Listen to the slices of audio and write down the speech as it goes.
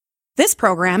This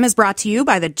program is brought to you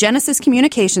by the Genesis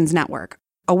Communications Network,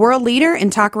 a world leader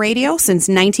in talk radio since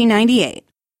 1998.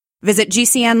 Visit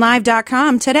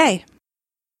GCNlive.com today.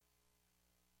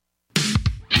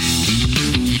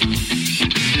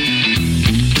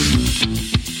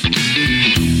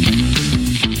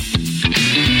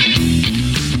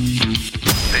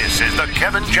 This is the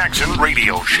Kevin Jackson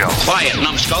Radio Show. Quiet,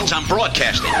 numbskulls, I'm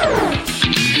broadcasting.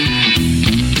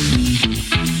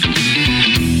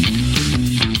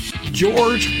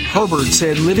 George Herbert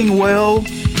said living well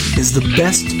is the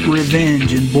best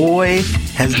revenge, and boy,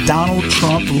 has Donald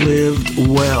Trump lived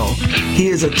well. He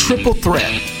is a triple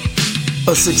threat: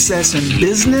 a success in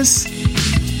business,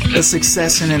 a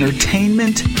success in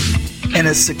entertainment, and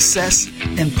a success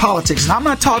in politics. And I'm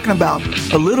not talking about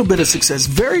a little bit of success.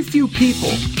 Very few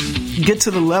people get to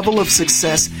the level of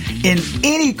success in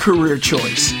any career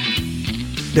choice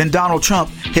than Donald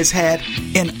Trump has had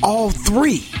in all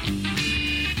three.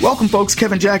 Welcome, folks.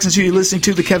 Kevin Jackson's who you're listening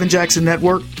to, the Kevin Jackson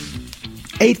Network.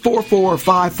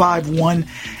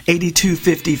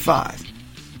 844-551-8255.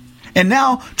 And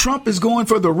now Trump is going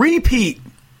for the repeat.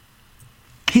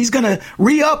 He's going to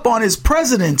re-up on his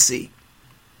presidency.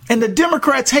 And the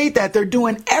Democrats hate that. They're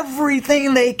doing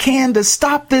everything they can to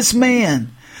stop this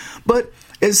man. But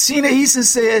as Sheena Easton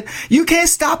said, you can't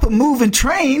stop a moving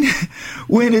train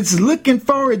when it's looking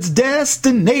for its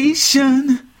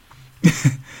destination.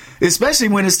 Especially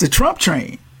when it's the Trump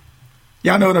train.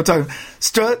 Y'all know what I'm talking about.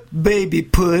 Strut, baby,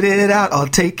 put it out. All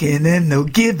taking and no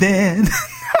giving.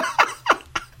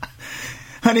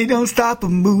 Honey, don't stop a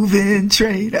moving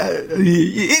train.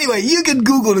 Anyway, you can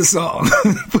Google the song.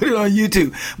 Put it on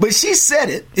YouTube. But she said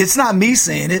it. It's not me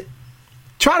saying it.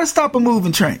 Try to stop a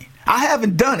moving train. I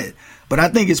haven't done it, but I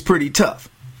think it's pretty tough.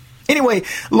 Anyway,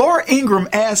 Laura Ingraham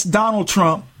asked Donald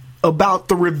Trump about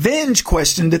the revenge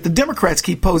question that the Democrats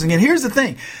keep posing. And here's the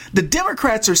thing. The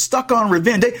Democrats are stuck on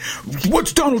revenge.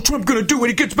 What's Donald Trump going to do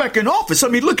when he gets back in office? I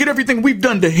mean, look at everything we've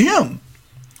done to him.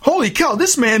 Holy cow,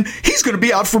 this man, he's going to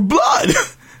be out for blood.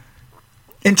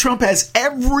 And Trump has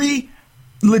every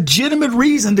legitimate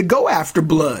reason to go after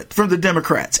blood from the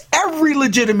Democrats. Every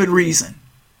legitimate reason.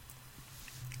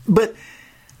 But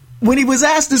when he was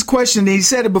asked this question, he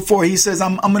said it before. He says,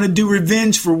 I'm going to do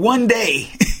revenge for one day.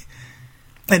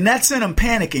 And that sent him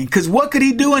panicking, because what could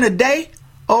he do in a day?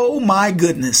 Oh, my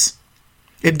goodness.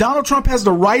 If Donald Trump has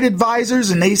the right advisors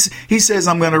and he says,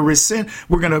 I'm going to rescind,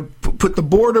 we're going to put the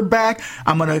border back,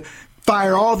 I'm going to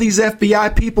fire all these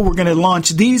FBI people, we're going to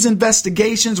launch these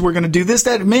investigations, we're going to do this,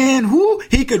 that, man,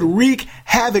 he could wreak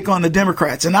havoc on the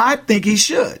Democrats. And I think he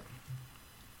should.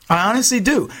 I honestly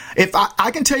do. If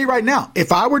I can tell you right now,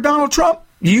 if I were Donald Trump,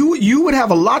 you would have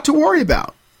a lot to worry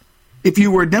about if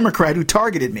you were a Democrat who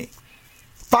targeted me.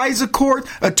 FISA court,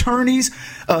 attorneys,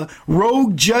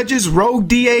 rogue judges, rogue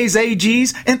DAs,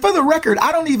 AGs. And for the record,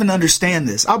 I don't even understand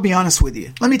this. I'll be honest with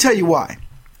you. Let me tell you why.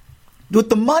 With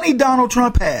the money Donald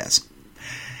Trump has,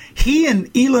 he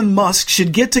and Elon Musk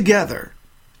should get together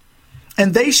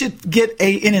and they should get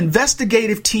an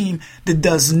investigative team that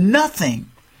does nothing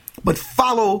but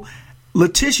follow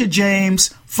Letitia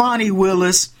James, Fonnie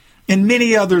Willis, and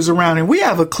many others around. And we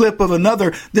have a clip of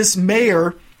this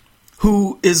mayor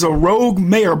who is a rogue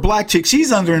mayor, black chick.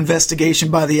 She's under investigation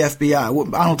by the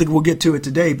FBI. I don't think we'll get to it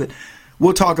today, but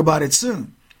we'll talk about it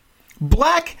soon.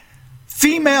 Black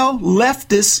female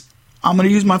leftists, I'm going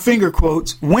to use my finger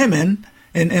quotes, women,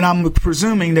 and I'm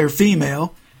presuming they're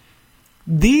female.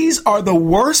 These are the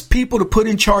worst people to put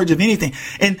in charge of anything.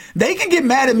 And they can get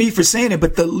mad at me for saying it,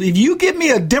 but if you give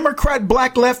me a Democrat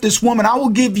black leftist woman, I will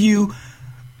give you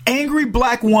angry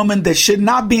black woman that should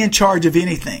not be in charge of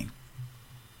anything.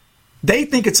 They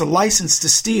think it's a license to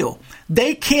steal.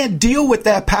 They can't deal with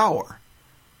that power.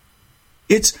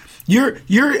 It's you're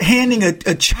handing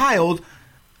a child,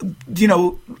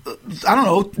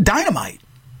 dynamite.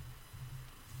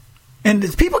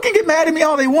 And people can get mad at me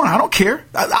all they want. I don't care.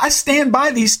 I stand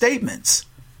by these statements.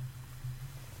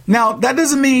 Now, that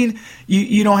doesn't mean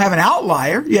you don't have an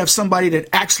outlier. You have somebody that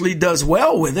actually does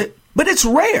well with it, but it's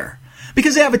rare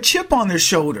because they have a chip on their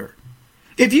shoulder.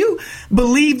 If you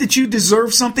believe that you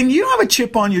deserve something, you don't have a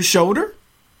chip on your shoulder.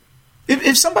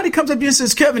 If somebody comes up to you and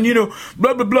says, Kevin,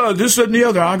 blah, blah, blah, this, that, and the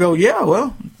other, I go, yeah,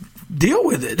 well, deal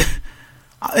with it.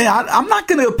 I'm not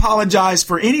going to apologize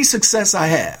for any success I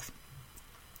have.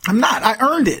 I'm not. I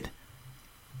earned it.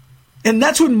 And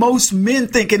that's what most men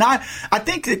think. And I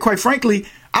think that, quite frankly,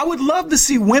 I would love to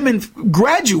see women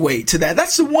graduate to that.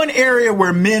 That's the one area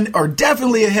where men are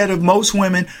definitely ahead of most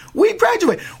women. We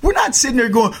graduate. We're not sitting there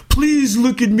going, please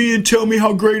look at me and tell me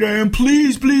how great I am.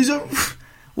 Please, please.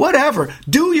 Whatever.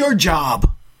 Do your job.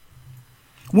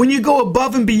 When you go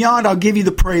above and beyond, I'll give you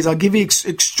the praise. I'll give you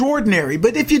extraordinary.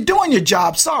 But if you're doing your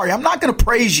job, sorry, I'm not going to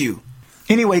praise you.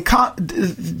 Anyway,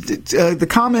 the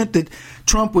comment that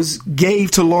Trump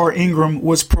gave to Laura Ingraham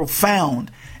was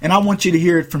profound, and I want you to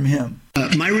hear it from him.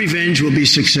 My revenge will be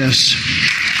success.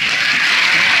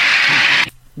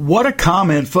 What a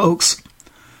comment, folks.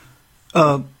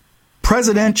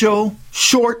 Presidential,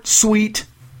 short, sweet,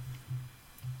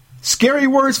 scary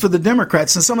words for the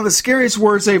Democrats, and some of the scariest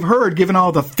words they've heard given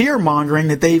all the fear-mongering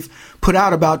that they've put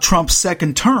out about Trump's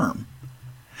second term.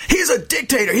 He's a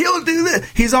dictator. He'll do this.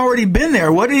 He's already been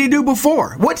there. What did he do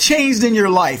before? What changed in your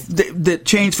life that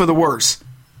changed for the worse?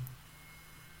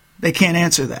 They can't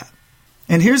answer that.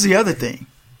 And here's the other thing.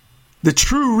 The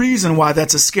true reason why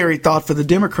that's a scary thought for the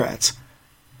Democrats.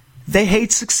 They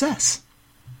hate success.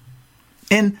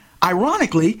 And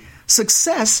ironically,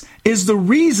 success is the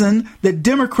reason that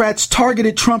Democrats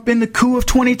targeted Trump in the coup of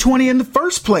 2020 in the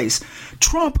first place.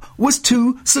 Trump was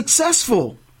too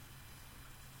successful.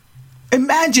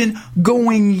 Imagine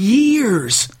going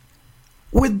years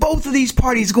with both of these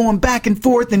parties going back and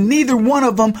forth and neither one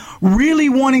of them really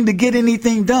wanting to get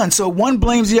anything done. So one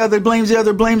blames the other, blames the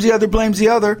other, blames the other, blames the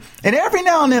other. And every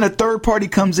now and then a third party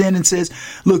comes in and says,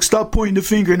 look, stop pointing the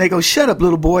finger. And they go, shut up,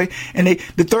 little boy. And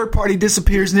the third party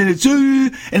disappears and then it's,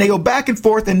 and they go back and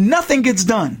forth and nothing gets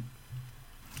done.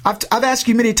 I've asked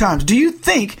you many times, do you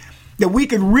think that we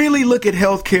could really look at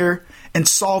healthcare and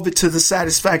solve it to the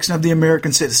satisfaction of the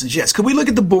American citizens? Yes. Could we look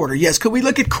at the border? Yes. Could we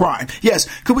look at crime? Yes.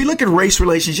 Could we look at race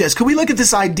relations? Yes. Could we look at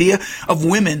this idea of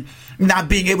women not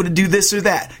being able to do this or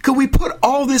that? Could we put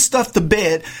all this stuff to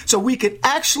bed so we could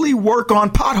actually work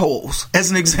on potholes,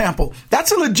 as an example?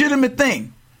 That's a legitimate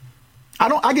thing.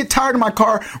 I get tired of my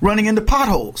car running into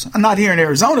potholes. I'm not here in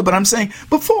Arizona, but I'm saying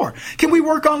before. Can we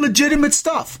work on legitimate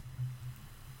stuff?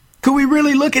 Could we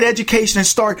really look at education and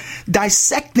start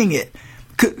dissecting it?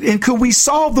 And could we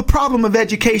solve the problem of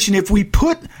education if we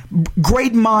put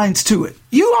great minds to it?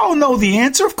 You all know the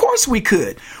answer. Of course we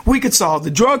could. We could solve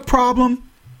the drug problem.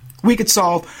 We could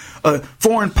solve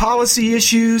foreign policy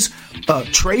issues,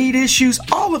 trade issues,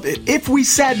 all of it. If we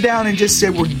sat down and just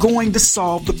said we're going to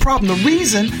solve the problem. The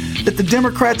reason that the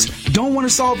Democrats don't want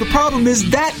to solve the problem is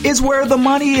that is where the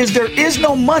money is. There is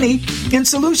no money in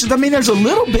solutions. I mean, there's a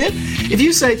little bit. If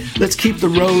you say, let's keep the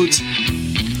roads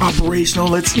operational,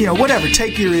 let's, whatever,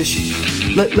 take your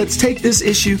issue. Let's take this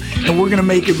issue and we're going to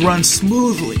make it run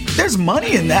smoothly. There's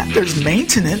money in that. There's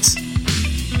maintenance.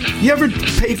 You ever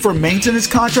pay for a maintenance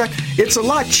contract? It's a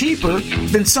lot cheaper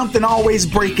than something always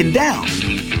breaking down.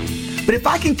 But if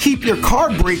I can keep your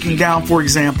car breaking down, for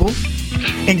example,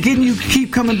 and getting you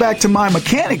keep coming back to my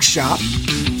mechanic shop,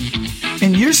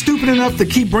 and you're stupid enough to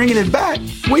keep bringing it back,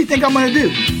 what do you think I'm going to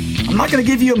do? I'm not going to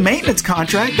give you a maintenance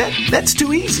contract. That's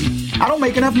too easy. I don't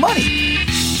make enough money.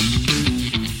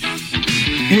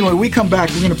 Anyway, we come back.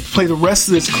 We're going to play the rest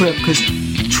of this clip because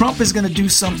Trump is going to do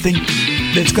something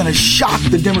that's going to shock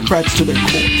the Democrats to their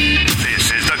core.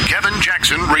 This is the Kevin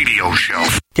Jackson Radio Show.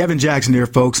 Kevin Jackson here,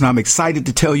 folks, and I'm excited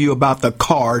to tell you about the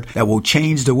card that will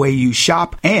change the way you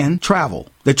shop and travel.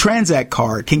 The Transact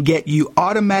card can get you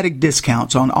automatic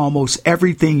discounts on almost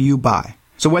everything you buy.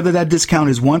 So whether that discount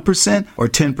is 1% or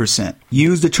 10%,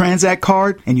 use the Transact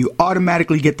card and you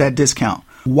automatically get that discount.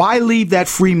 Why leave that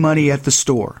free money at the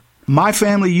store? My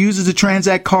family uses the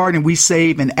Transact card and we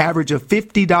save an average of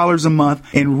 $50 a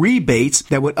month in rebates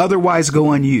that would otherwise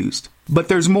go unused. But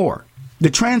there's more. The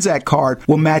Transact card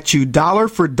will match you dollar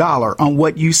for dollar on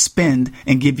what you spend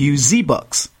and give you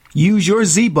Z-Bucks. Use your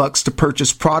Z-Bucks to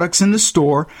purchase products in the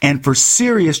store and for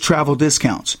serious travel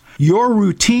discounts. Your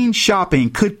routine shopping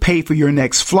could pay for your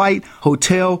next flight,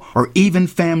 hotel, or even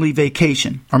family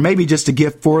vacation, or maybe just a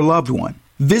gift for a loved one.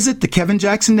 Visit the Kevin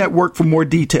Jackson Network for more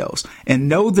details. And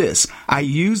know this, I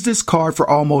use this card for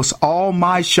almost all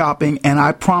my shopping, and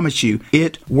I promise you,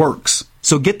 it works.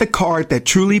 So get the card that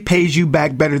truly pays you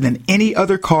back better than any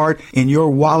other card in your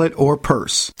wallet or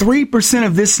purse. 3%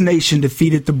 of this nation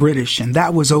defeated the British, and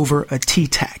that was over a tea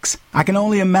tax. I can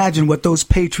only imagine what those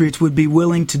patriots would be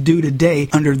willing to do today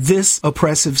under this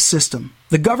oppressive system.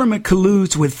 The government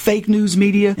colludes with fake news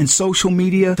media and social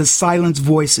media to silence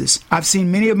voices. I've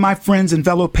seen many of my friends and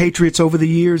fellow patriots over the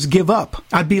years give up.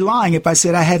 I'd be lying if I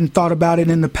said I hadn't thought about it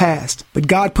in the past. But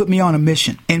God put me on a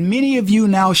mission. And many of you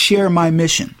now share my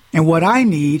mission. And what I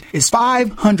need is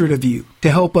 500 of you to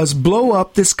help us blow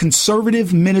up this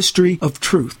conservative ministry of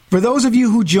truth. For those of you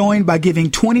who joined by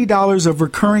giving $20 of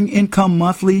recurring income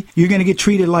monthly, you're going to get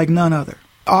treated like none other.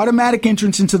 Automatic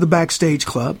entrance into the Backstage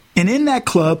Club. And in that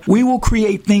club, we will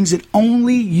create things that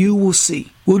only you will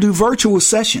see. We'll do virtual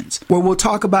sessions where we'll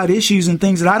talk about issues and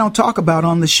things that I don't talk about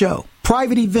on the show.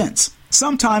 Private events.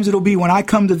 Sometimes it'll be when I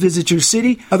come to visit your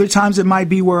city. Other times it might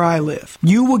be where I live.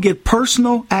 You will get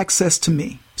personal access to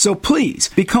me. So please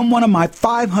become one of my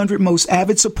 500 most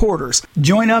avid supporters.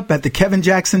 Join up at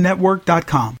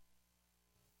thekevinjacksonnetwork.com.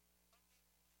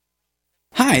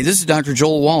 Hi, this is Dr.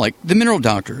 Joel Wallach, the Mineral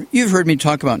Doctor. You've heard me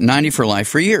talk about 90 for Life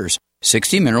for years.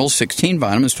 60 minerals, 16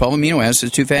 vitamins, 12 amino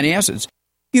acids, 2 fatty acids.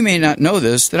 You may not know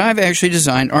this, that I've actually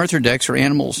designed Arthrodex for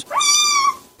animals.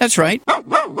 That's right.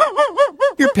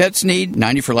 Your pets need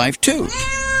 90 for Life, too.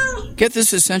 Get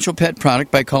this essential pet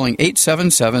product by calling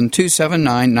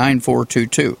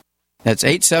 877-279-9422. That's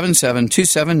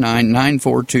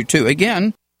 877-279-9422.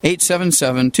 Again,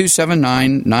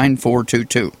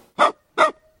 877-279-9422.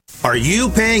 Are you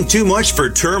paying too much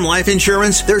for term life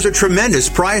insurance? There's a tremendous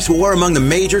price war among the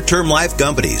major term life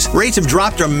companies. Rates have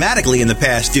dropped dramatically in the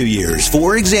past few years.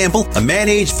 For example, a man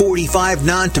age 45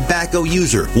 non-tobacco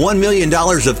user, $1 million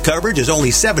of coverage is only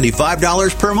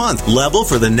 $75 per month, level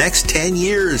for the next 10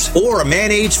 years. Or a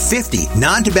man age 50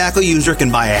 non-tobacco user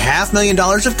can buy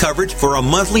 $500,000 of coverage for a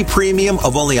monthly premium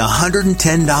of only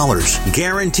 $110,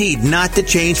 guaranteed not to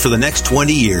change for the next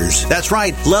 20 years. That's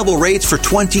right, level rates for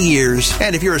 20 years.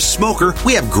 And if you're a smoker,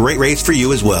 we have great rates for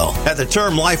you as well. At the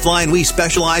Term Lifeline, we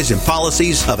specialize in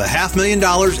policies of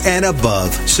 $500,000 and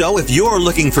above. So if you're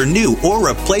looking for new or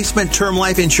replacement term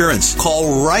life insurance,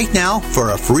 call right now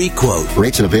for a free quote.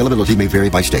 Rates and availability may vary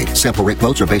by state. Sample rate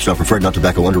quotes are based on preferred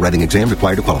non-tobacco underwriting exam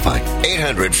required to qualify.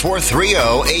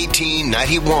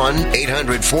 800-430-1891.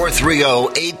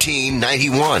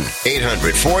 800-430-1891.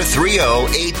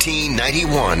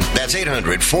 800-430-1891. That's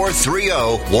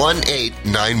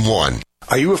 800-430-1891.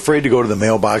 Are you afraid to go to the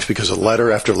mailbox because of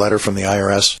letter after letter from the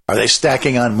IRS? Are they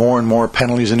stacking on more and more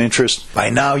penalties and interest? By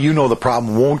now, you know the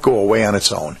problem won't go away on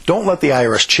its own. Don't let the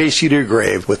IRS chase you to your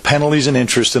grave with penalties and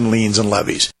interest and liens and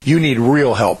levies. You need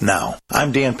real help now.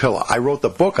 I'm Dan Pilla. I wrote the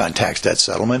book on tax debt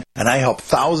settlement, and I help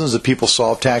thousands of people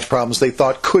solve tax problems they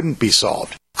thought couldn't be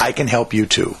solved. I can help you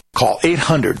too. Call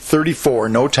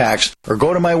 800-34-NO-TAX or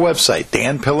go to my website,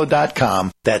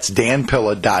 danpilla.com. That's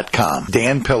danpilla.com.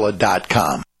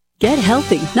 danpilla.com. Get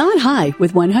healthy, not high,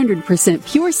 with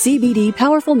 100% pure CBD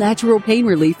powerful natural pain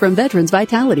relief from Veterans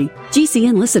Vitality.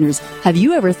 GCN listeners, have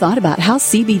you ever thought about how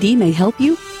CBD may help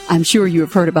you? I'm sure you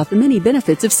have heard about the many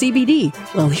benefits of CBD.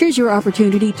 Well, here's your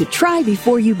opportunity to try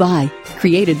before you buy.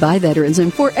 Created by veterans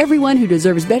and for everyone who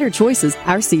deserves better choices,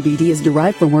 our CBD is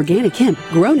derived from organic hemp,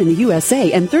 grown in the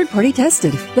USA, and third-party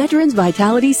tested. Veterans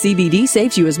Vitality CBD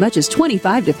saves you as much as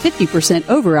 25 to 50%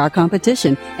 over our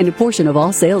competition, and a portion of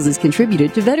all sales is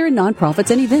contributed to veteran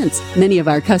nonprofits and events. Many of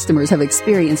our customers have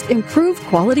experienced improved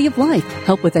quality of life,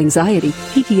 help with anxiety,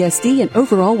 PTSD, and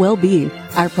overall well-being.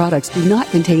 Our products do not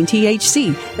contain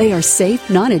THC. They are safe,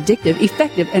 non-addictive,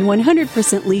 effective, and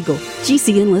 100% legal.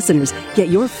 GCN listeners, get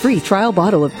your free trial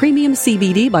bottle of premium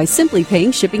CBD by simply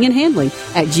paying shipping and handling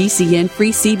at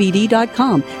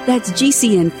GCNFreeCBD.com. That's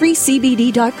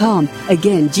GCNFreeCBD.com.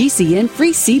 Again,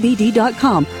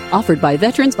 GCNFreeCBD.com. Offered by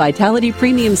Veterans Vitality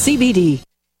Premium CBD.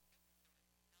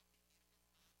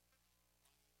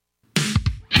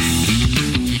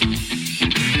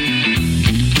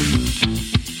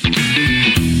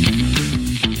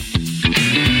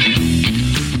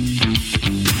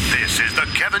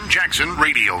 Kevin Jackson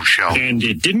Radio Show. And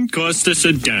it didn't cost us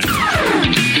a dime.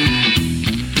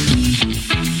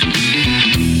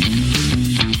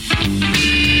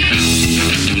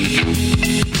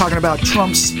 Talking about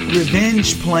Trump's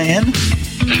revenge plan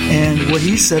and what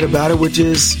he said about it, which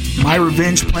is, my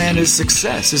revenge plan is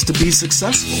success, is to be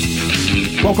successful.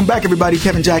 Welcome back, everybody.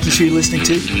 Kevin Jackson Show you're listening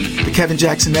to, the Kevin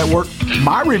Jackson Network.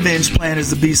 My revenge plan is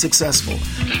to be successful.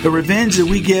 The revenge that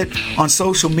we get on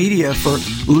social media for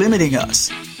limiting us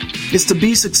is to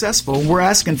be successful. We're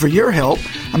asking for your help.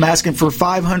 I'm asking for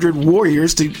 500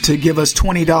 warriors to give us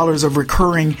 $20 of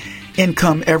recurring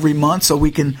income every month so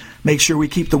we can make sure we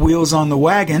keep the wheels on the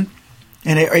wagon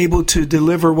and are able to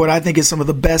deliver what I think is some of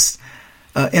the best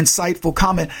insightful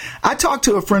comment. I talked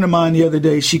to a friend of mine the other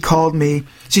day. She called me.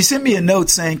 She sent me a note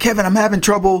saying, Kevin, I'm having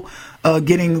trouble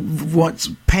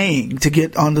paying to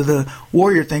get onto the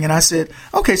Warrior thing. And I said,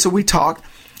 okay, so we talked.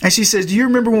 And she says, do you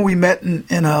remember when we met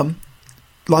in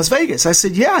Las Vegas? I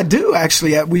said, yeah, I do,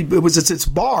 actually. It was at its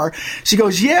bar. She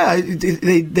goes, yeah, I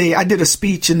did a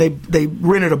speech and they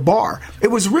rented a bar. It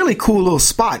was a really cool little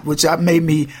spot, which made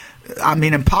me,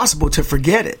 impossible to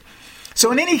forget it.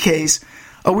 So in any case,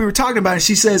 we were talking about it.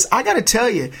 She says, I got to tell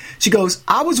you, she goes,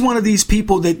 I was one of these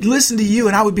people that listened to you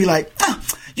and I would be like,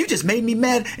 you just made me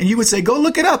mad. And you would say, go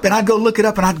look it up. And I'd go look it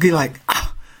up and I'd be like,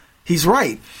 he's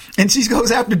right. And she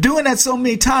goes, after doing that so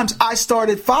many times, I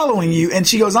started following you. And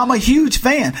she goes, I'm a huge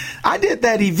fan. I did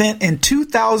that event in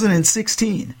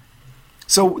 2016.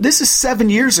 So this is 7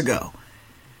 years ago.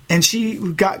 And she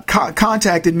got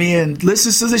contacted me and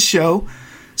listens to the show.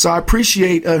 So I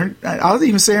appreciate her. I'll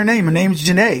even say her name. Her name is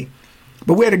Janae.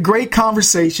 But we had a great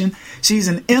conversation. She's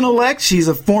an intellect. She's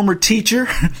a former teacher.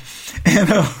 And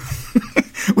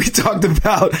we talked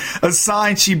about a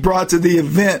sign she brought to the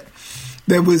event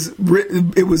that was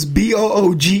written, it was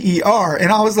Booger.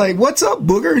 And I was like, what's up,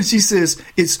 Booger? And she says,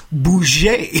 it's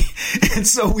Bouger. And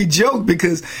so we joked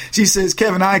because she says,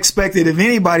 Kevin, I expected if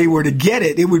anybody were to get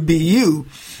it, it would be you.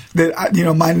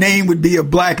 That, my name would be a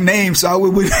black name. So it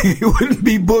wouldn't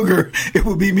be Booger. It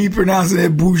would be me pronouncing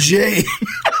it Bouger.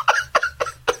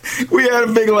 We had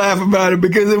a big laugh about it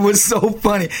because it was so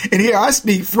funny. And here I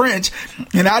speak French,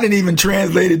 and I didn't even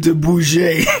translate it to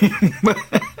Bouger.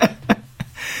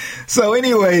 So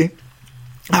anyway,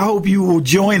 I hope you will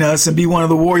join us and be one of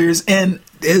the warriors. And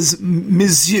as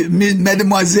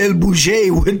Mademoiselle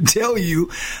Bouger would tell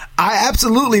you, I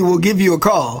absolutely will give you a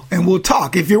call and we'll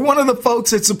talk. If you're one of the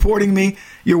folks that's supporting me,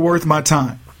 you're worth my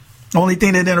time. Only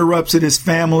thing that interrupts it is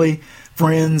family,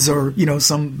 friends, or,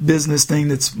 some business thing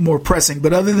that's more pressing.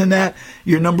 But other than that,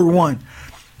 you're number one.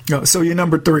 So you're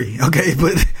number three. Okay,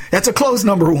 but that's a close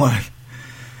number one.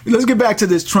 Let's get back to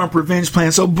this Trump revenge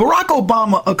plan. So Barack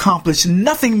Obama accomplished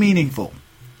nothing meaningful.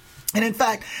 And in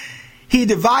fact, he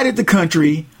divided the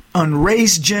country on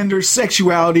race, gender,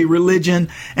 sexuality, religion.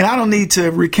 And I don't need to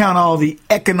recount all the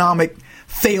economic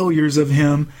failures of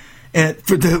him and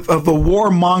of a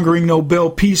warmongering Nobel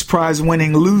Peace Prize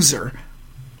winning loser.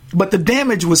 But the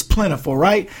damage was plentiful,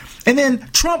 right? And then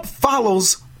Trump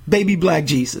follows baby black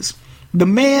Jesus, the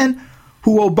man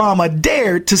who Obama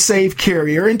dared to save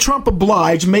Carrier, and Trump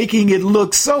obliged, making it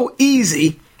look so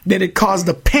easy that it caused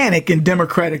a panic in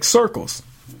Democratic circles.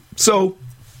 So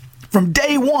from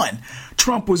day one,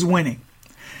 Trump was winning.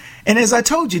 And as I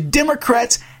told you,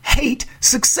 Democrats hate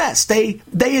success. They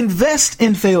invest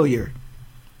in failure.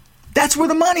 That's where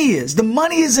the money is. The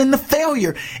money is in the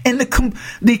failure and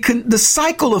the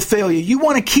cycle of failure. You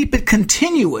want to keep it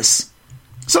continuous.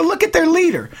 So look at their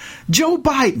leader, Joe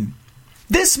Biden.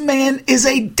 This man is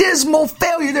a dismal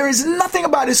failure. There is nothing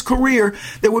about his career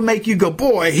that would make you go,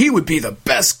 boy, he would be the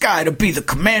best guy to be the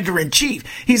commander-in-chief.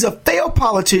 He's a failed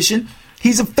politician.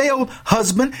 He's a failed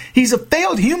husband. He's a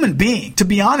failed human being, to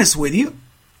be honest with you.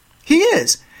 He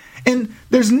is. And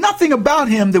there's nothing about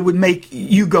him that would make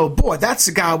you go, boy, that's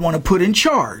the guy I want to put in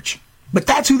charge. But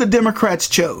that's who the Democrats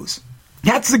chose.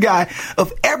 That's the guy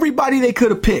of everybody they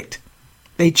could have picked.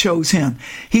 They chose him.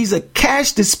 He's a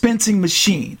cash dispensing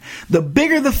machine. The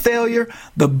bigger the failure,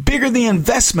 the bigger the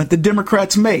investment the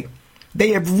Democrats make. They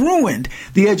have ruined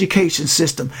the education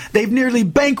system. They've nearly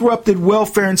bankrupted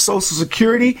welfare and Social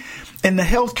Security and the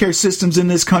healthcare systems in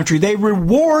this country. They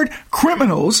reward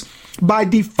criminals by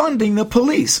defunding the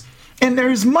police. And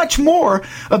there is much more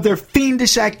of their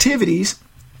fiendish activities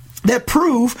that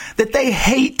prove that they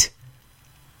hate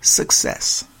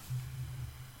success.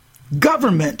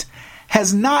 Government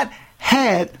has not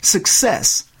had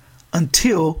success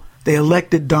until they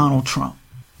elected Donald Trump.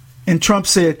 And Trump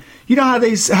said, you know how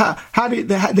they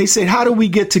said, how do we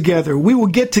get together? We will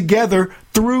get together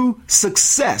through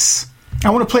success. I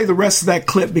want to play the rest of that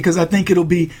clip because I think it'll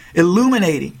be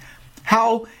illuminating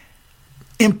how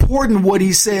important what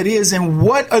he said is and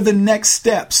what are the next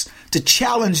steps to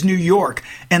challenge New York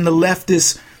and the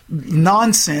leftist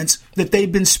nonsense that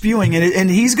they've been spewing. And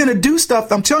he's going to do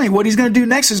stuff. I'm telling you, what he's going to do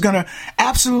next is going to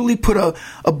absolutely put a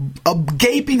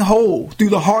gaping hole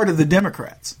through the heart of the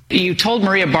Democrats. You told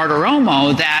Maria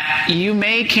Bartiromo that you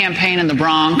may campaign in the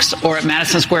Bronx or at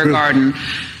Madison Square Garden.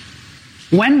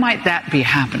 When might that be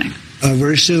happening?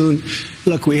 Very soon.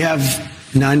 Look, we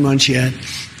have 9 months yet,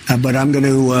 but I'm going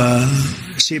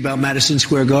to see about Madison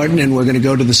Square Garden, and we're going to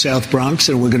go to the South Bronx,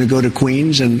 and we're going to go to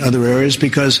Queens and other areas,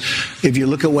 because if you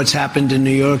look at what's happened in New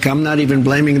York, I'm not even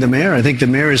blaming the mayor. I think the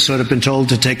mayor has sort of been told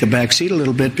to take a back seat a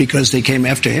little bit because they came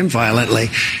after him violently.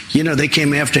 You know, they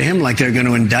came after him like they're going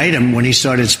to indict him when he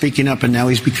started speaking up, and now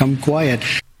he's become quiet.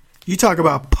 You talk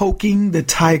about poking the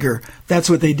tiger. That's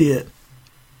what they did.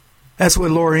 That's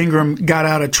what Laura Ingraham got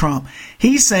out of Trump.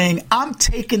 He's saying, I'm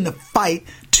taking the fight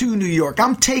to New York.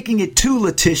 I'm taking it to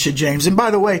Letitia James. And by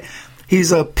the way,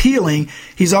 he's appealing.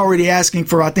 He's already asking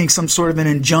for, I think, some sort of an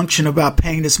injunction about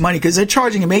paying this money because they're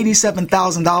charging him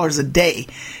 $87,000 a day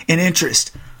in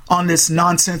interest on this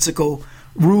nonsensical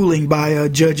ruling by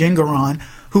Judge Engoron,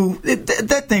 who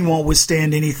that thing won't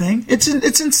withstand anything. It's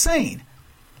insane.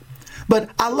 But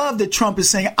I love that Trump is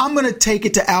saying, I'm going to take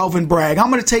it to Alvin Bragg. I'm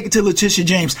going to take it to Letitia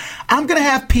James. I'm going to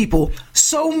have people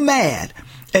so mad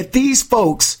at these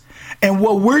folks and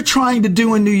what we're trying to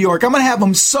do in New York. I'm going to have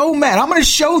them so mad. I'm going to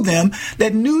show them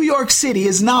that New York City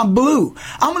is not blue.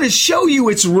 I'm going to show you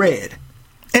it's red.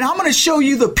 And I'm going to show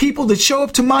you the people that show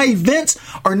up to my events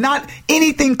are not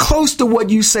anything close to what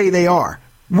you say they are.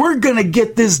 We're going to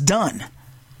get this done.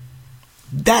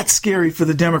 That's scary for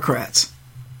the Democrats.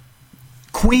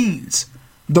 Queens,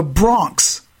 the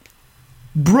Bronx,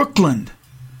 Brooklyn.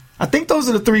 I think those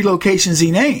are the 3 locations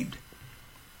he named.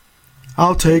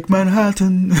 I'll take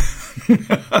Manhattan.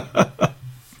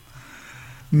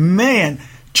 Man,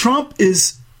 Trump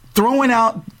is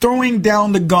throwing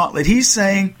down the gauntlet. He's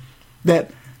saying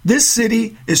that this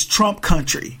city is Trump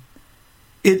country.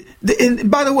 And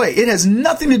by the way, it has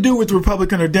nothing to do with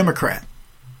Republican or Democrat.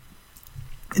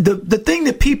 The thing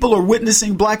that people are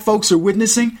witnessing, black folks are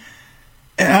witnessing,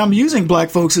 and I'm using black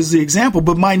folks as the example,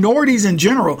 but minorities in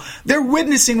general, they're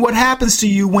witnessing what happens to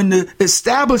you when the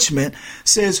establishment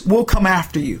says, we'll come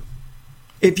after you.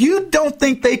 If you don't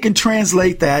think they can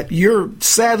translate that, you're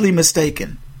sadly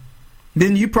mistaken.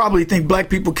 Then you probably think black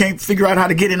people can't figure out how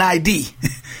to get an ID,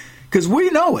 because we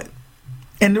know it.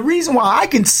 And the reason why I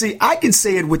can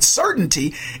say it with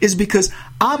certainty is because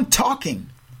I'm talking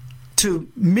to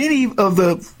many of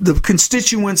the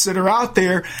constituents that are out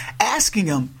there, asking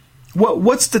them,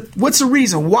 what's the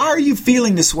reason? Why are you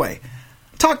feeling this way?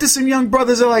 Talk to some young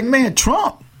brothers that are like, man,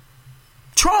 Trump.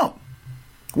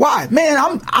 Why?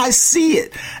 Man, I see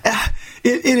it.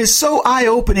 It is so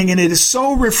eye-opening and it is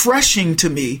so refreshing to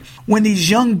me when these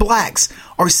young blacks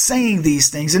are saying these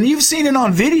things. And you've seen it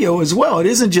on video as well. It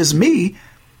isn't just me.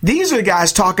 These are the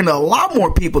guys talking to a lot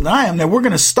more people than I am that we're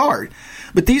going to start.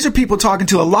 But these are people talking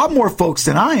to a lot more folks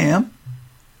than I am.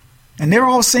 And they're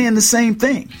all saying the same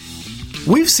thing.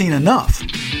 We've seen enough.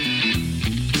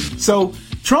 So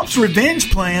Trump's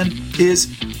revenge plan is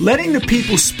letting the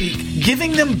people speak,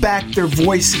 giving them back their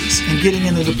voices, and getting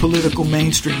into the political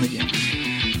mainstream again.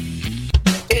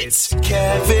 It's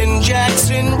Kevin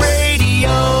Jackson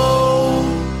Radio.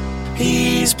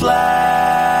 He's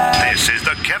black. This is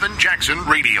the Kevin Jackson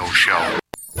Radio Show.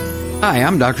 Hi,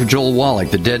 I'm Dr. Joel Wallach,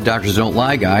 the Dead Doctors Don't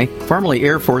Lie guy, formerly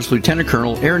Air Force Lieutenant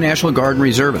Colonel, Air National Guard and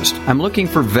Reservist. I'm looking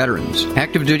for veterans,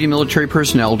 active duty military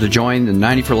personnel to join the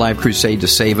 90 for Life crusade to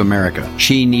save America.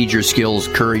 She needs your skills,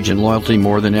 courage, and loyalty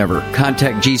more than ever.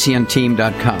 Contact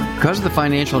GCNteam.com. Because of the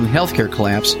financial and healthcare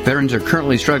collapse, veterans are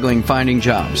currently struggling finding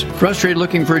jobs. Frustrated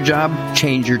looking for a job?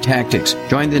 Change your tactics.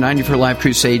 Join the 90 for Life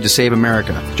crusade to save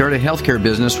America. Start a healthcare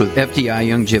business with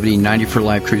FDI Longevity 90 for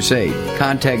Life crusade.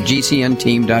 Contact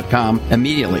GCNteam.com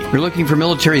immediately. We're looking for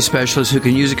military specialists who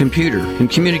can use a computer, can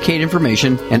communicate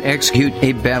information, and execute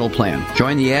a battle plan.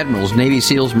 Join the admirals, Navy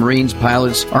SEALs, Marines,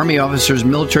 pilots, Army officers,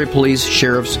 military police,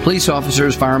 sheriffs, police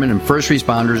officers, firemen, and first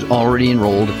responders already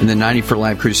enrolled in the 90 for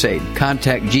Life crusade.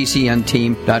 Contact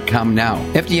GCNteam.com now.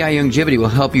 FDI Longevity will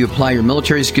help you apply your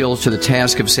military skills to the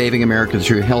task of saving America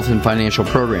through health and financial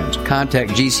programs.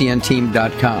 Contact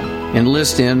GCNteam.com.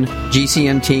 Enlist in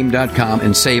GCNteam.com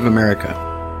and save America.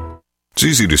 It's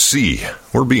easy to see.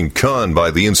 We're being conned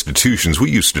by the institutions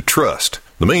we used to trust.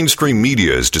 The mainstream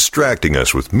media is distracting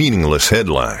us with meaningless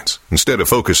headlines instead of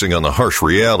focusing on the harsh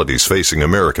realities facing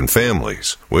American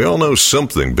families. We all know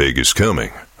something big is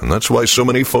coming, and that's why so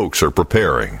many folks are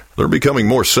preparing. They're becoming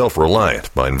more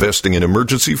self-reliant by investing in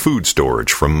emergency food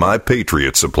storage from My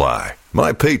Patriot Supply.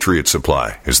 My Patriot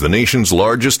Supply is the nation's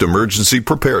largest emergency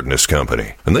preparedness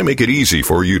company, and they make it easy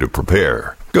for you to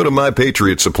prepare. Go to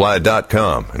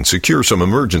MyPatriotSupply.com and secure some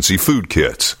emergency food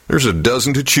kits. There's a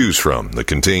dozen to choose from that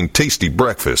contain tasty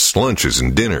breakfasts, lunches,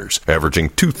 and dinners, averaging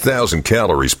 2,000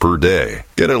 calories per day.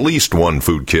 Get at least one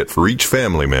food kit for each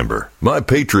family member. My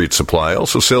Patriot Supply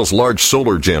also sells large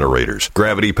solar generators,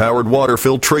 gravity-powered water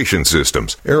filtration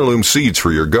systems, heirloom seeds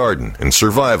for your garden, and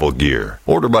survival gear.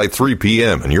 Order by 3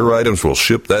 p.m. and your items will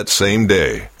ship that same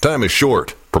day. Time is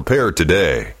short. Prepare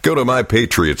today. Go to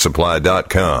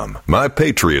MyPatriotSupply.com.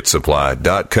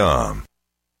 MyPatriotSupply.com.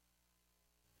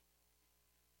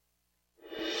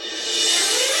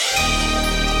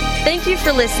 Thank you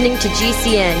for listening to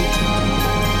GCN.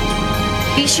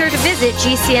 Be sure to visit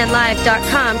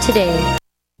GCNlive.com today.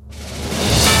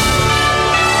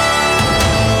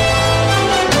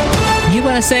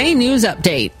 USA News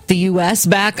Update. The U.S.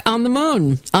 back on the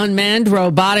moon. Unmanned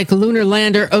robotic lunar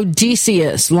lander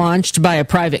Odysseus, launched by a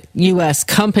private U.S.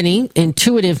 company,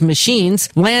 Intuitive Machines,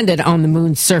 landed on the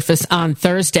moon's surface on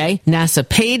Thursday. NASA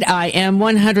paid IM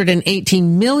 $118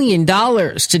 million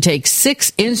to take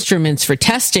 6 instruments for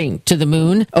testing to the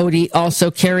moon. Odie also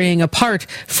carrying a part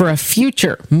for a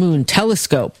future moon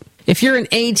telescope. If you're an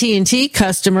AT&T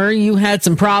customer, you had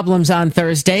some problems on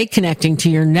Thursday connecting to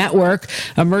your network.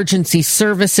 Emergency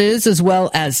services as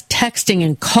well as texting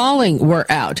and calling were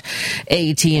out.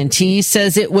 AT&T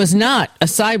says it was not a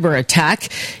cyber attack.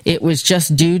 It was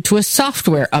just due to a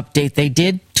software update they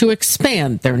did to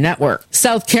expand their network.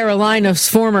 South Carolina's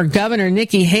former Governor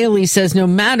Nikki Haley says no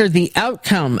matter the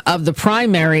outcome of the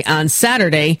primary on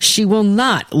Saturday, she will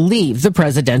not leave the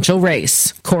presidential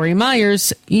race. Corey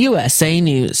Myers, USA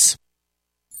News.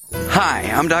 Hi,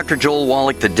 I'm Dr. Joel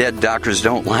Wallach, the Dead Doctors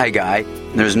Don't Lie guy.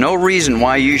 There's no reason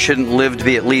why you shouldn't live to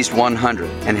be at least 100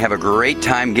 and have a great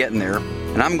time getting there.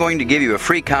 And I'm going to give you a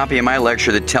free copy of my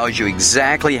lecture that tells you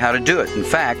exactly how to do it. In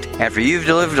fact, after you've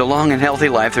lived a long and healthy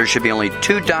life, there should be only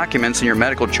 2 documents in your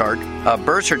medical chart, a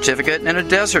birth certificate and a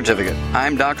death certificate.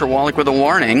 I'm Dr. Wallach with a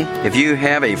warning. If you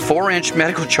have a 4-inch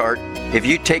medical chart, if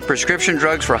you take prescription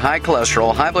drugs for high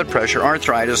cholesterol, high blood pressure,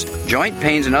 arthritis, joint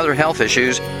pains, and other health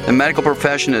issues, the medical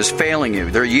profession is failing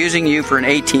you. They're using you for an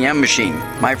ATM machine.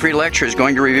 My free lecture is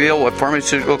going to reveal what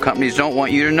pharmaceutical companies don't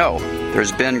want you to know.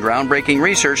 There's been groundbreaking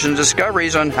research and discoveries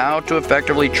on how to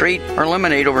effectively treat or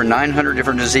eliminate over 900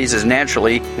 different diseases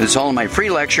naturally. And it's all in my free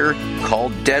lecture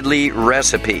called Deadly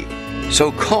Recipe.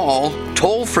 So call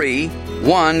toll-free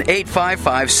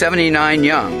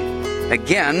 1-855-79-YOUNG.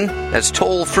 Again, that's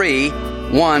toll-free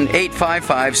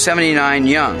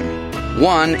 1-855-79-YOUNG.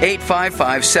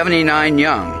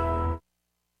 1-855-79-YOUNG.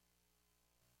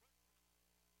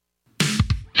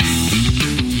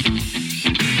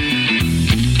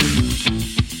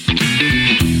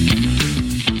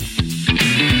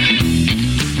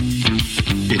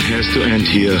 To end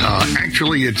here.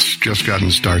 Actually, it's just gotten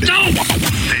started.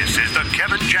 This is the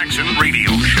Kevin Jackson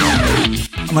Radio Show.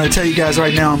 I'm going to tell you guys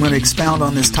right now, I'm going to expound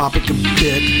on this topic a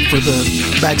bit for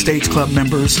the Backstage Club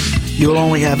members. You'll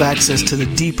only have access to the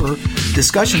deeper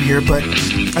discussion here, but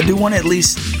I do want to at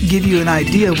least give you an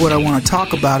idea of what I want to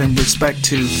talk about in respect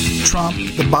to Trump,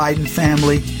 the Biden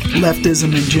family,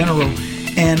 leftism in general.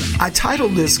 And I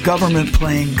titled this Government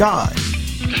Playing God.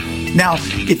 Now,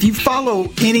 if you follow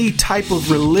any type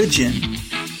of religion,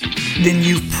 then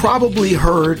you've probably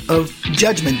heard of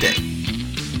Judgment Day.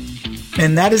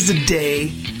 And that is the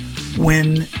day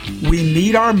when we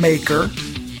meet our Maker.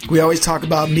 We always talk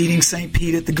about meeting St.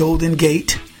 Pete at the Golden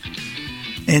Gate.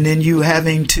 And then you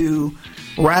having to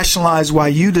rationalize why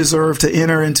you deserve to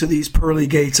enter into these pearly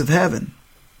gates of heaven.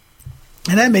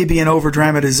 And that may be an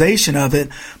over-dramatization of it,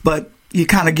 but you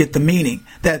kind of get the meaning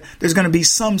that there's going to be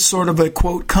some sort of a,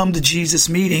 quote, come to Jesus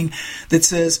meeting that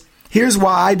says, here's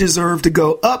why I deserve to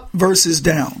go up versus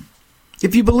down.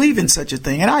 If you believe in such a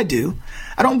thing, and I do,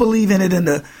 I don't believe in it in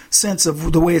the sense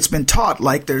of the way it's been taught,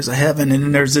 like there's a heaven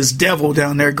and there's this devil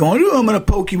down there going, oh, I'm going to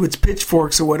poke you with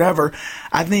pitchforks or whatever.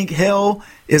 I think hell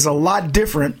is a lot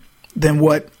different than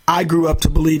what I grew up to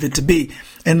believe it to be.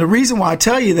 And the reason why I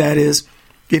tell you that is,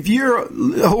 if you're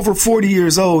over 40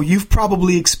 years old, you've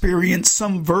probably experienced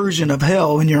some version of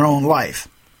hell in your own life.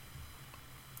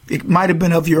 It might have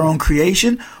been of your own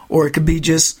creation, or it could be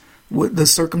just what the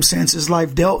circumstances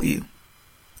life dealt you.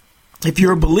 If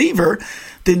you're a believer,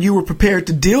 then you were prepared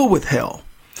to deal with hell.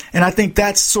 And I think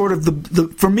that's sort of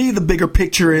for me, the bigger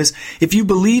picture is if you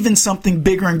believe in something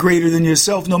bigger and greater than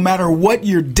yourself, no matter what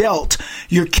you're dealt,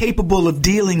 you're capable of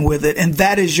dealing with it. And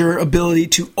that is your ability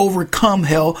to overcome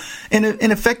hell and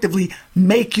effectively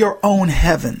make your own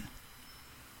heaven.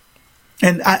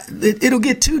 And it'll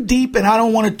get too deep, and I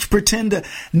don't want to pretend to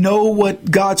know what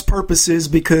God's purpose is,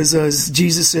 because as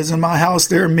Jesus says, in my house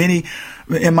there are many,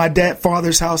 in my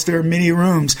father's house there are many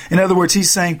rooms. In other words,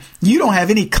 he's saying you don't have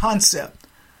any concept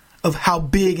of how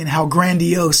big and how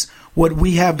grandiose what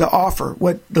we have to offer,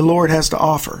 what the Lord has to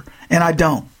offer. And I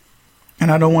don't. And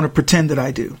I don't want to pretend that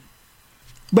I do.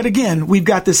 But again, we've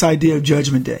got this idea of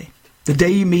Judgment Day, the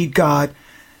day you meet God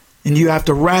and you have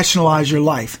to rationalize your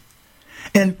life.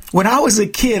 And when I was a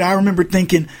kid, I remember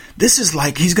thinking, this is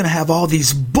like he's going to have all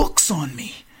these books on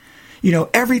me. You know,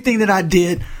 everything that I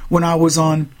did when I was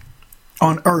on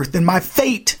earth, and my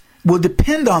fate will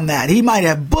depend on that. He might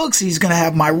have books. He's going to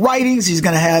have my writings. He's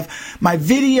going to have my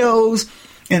videos.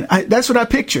 And that's what I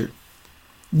pictured.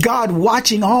 God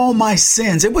watching all my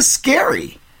sins. It was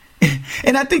scary.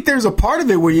 And I think there's a part of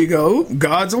it where you go,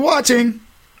 God's watching,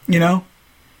 you know.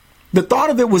 The thought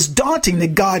of it was daunting,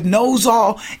 that God knows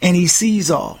all and he sees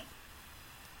all.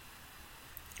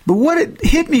 But what it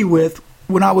hit me with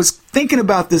when I was thinking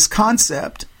about this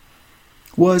concept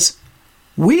was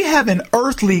we have an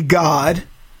earthly God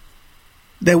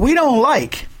that we don't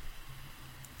like.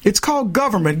 It's called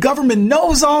government. Government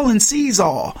knows all and sees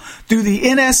all through the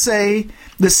NSA,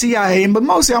 the CIA, but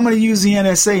mostly I'm going to use the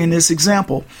NSA in this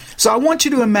example. So I want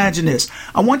you to imagine this.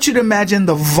 I want you to imagine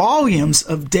the volumes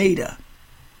of data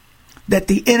that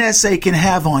the NSA can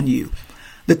have on you.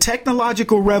 The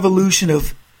technological revolution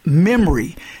of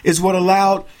memory is what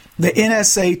allowed the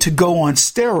NSA to go on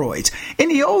steroids. In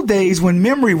the old days when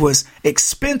memory was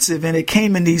expensive and it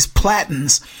came in these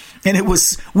platins and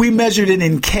we measured it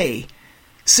in K.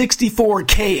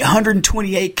 64K,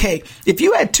 128K. If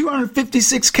you had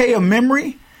 256K of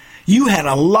memory, you had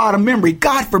a lot of memory.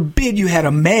 God forbid you had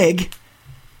a meg.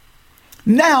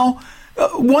 Now,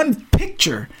 one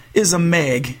picture is a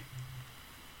meg.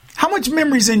 How much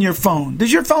memory's in your phone?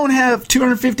 Does your phone have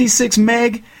 256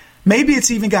 meg? Maybe it's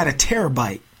even got a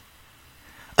terabyte.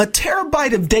 A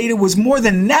terabyte of data was more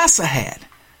than NASA had.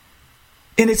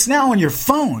 And it's now on your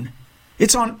phone.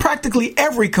 It's on practically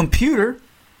every computer.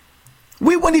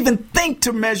 We wouldn't even think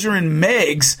to measure in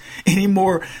megs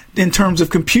anymore in terms of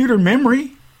computer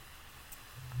memory.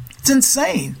 It's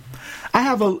insane. I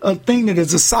have a thing that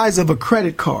is the size of a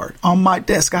credit card on my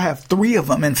desk. I have 3 of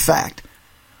them, in fact.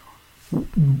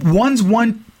 One's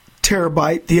 1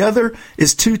 terabyte. The other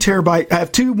is 2 terabyte. I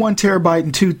have 2 1 terabyte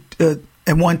and 2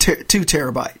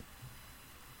 terabyte.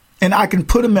 And I can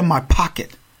put them in my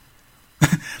pocket.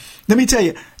 Let me tell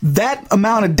you, that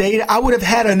amount of data, I would have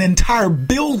had an entire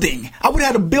building. I would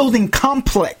have had a building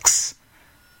complex.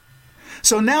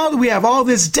 So now that we have all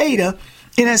this data,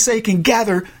 NSA can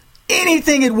gather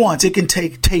anything it wants. It can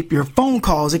tape your phone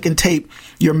calls. It can tape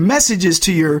your messages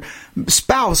to your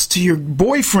spouse, to your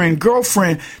boyfriend,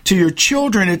 girlfriend, to your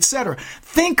children, etc.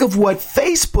 Think of what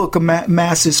Facebook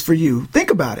amasses for you. Think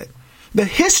about it. The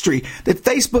history that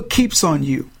Facebook keeps on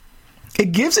you.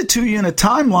 It gives it to you in a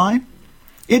timeline.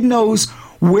 It knows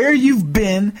where you've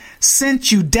been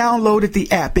since you downloaded the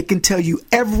app. It can tell you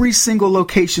every single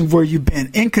location where you've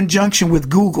been. In conjunction with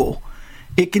Google,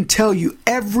 it can tell you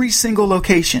every single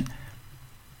location.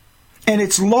 And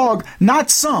it's logged, not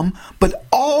some, but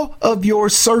all of your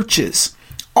searches.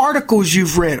 Articles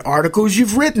you've read, articles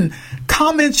you've written,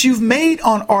 comments you've made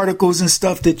on articles and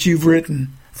stuff that you've written.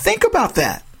 Think about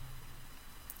that.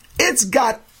 It's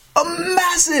got a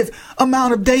massive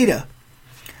amount of data.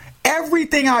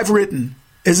 Everything I've written,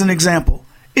 as an example,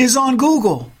 is on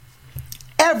Google.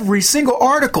 Every single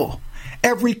article,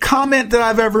 every comment that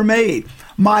I've ever made,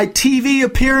 my TV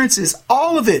appearances,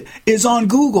 all of it is on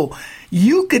Google.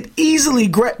 You could easily,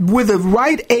 with the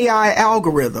right AI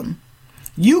algorithm,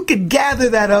 you could gather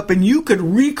that up and you could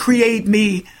recreate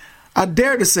me, I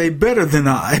dare to say better than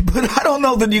I, but I don't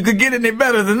know that you could get any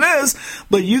better than this,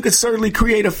 but you could certainly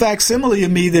create a facsimile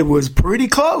of me that was pretty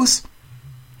close.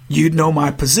 You'd know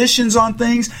my positions on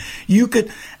things. You could,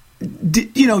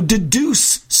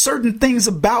 deduce certain things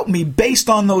about me based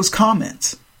on those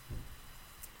comments.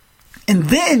 And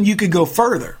then you could go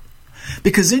further,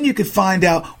 because then you could find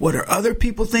out what are other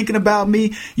people thinking about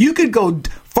me. You could go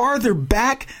farther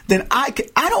back than I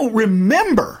could. I don't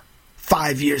remember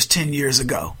 5 years, 10 years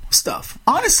ago stuff.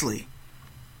 Honestly,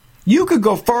 you could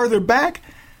go farther back.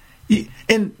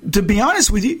 And to be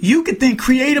honest with you, you could then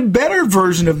create a better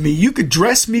version of me. You could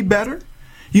dress me better.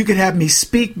 You could have me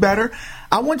speak better.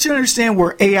 I want you to understand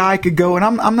where AI could go. And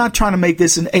I'm not trying to make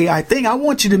this an AI thing.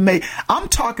 I'm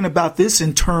talking about this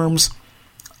in terms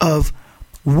of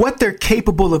what they're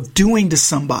capable of doing to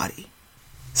somebody.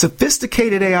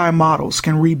 Sophisticated AI models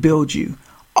can rebuild you.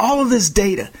 All of this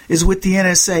data is with the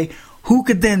NSA, who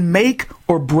could then make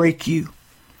or break you.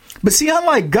 But see,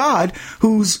 unlike God,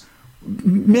 who's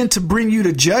meant to bring you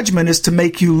to judgment, is to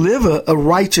make you live a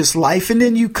righteous life, and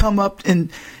then you come up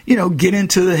and get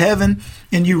into the heaven,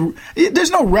 and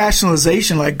there's no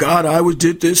rationalization like, God, I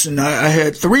did this and I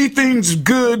had 3 things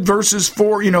good versus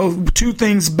 4, 2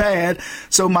 things bad,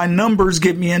 so my numbers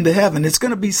get me into heaven. It's going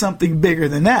to be something bigger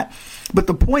than that. But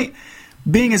the point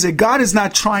being is that God is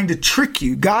not trying to trick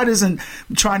you. God isn't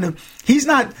he's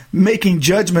not making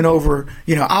judgment over,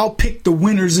 I'll pick the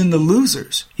winners and the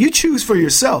losers. You choose for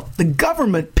yourself. The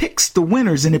government picks the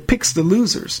winners and it picks the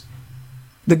losers.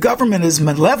 The government is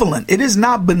malevolent. It is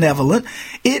not benevolent.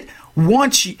 It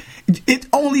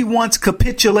only wants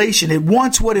capitulation. It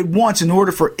wants what it wants in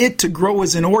order for it to grow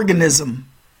as an organism.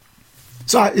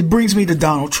 So it brings me to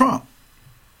Donald Trump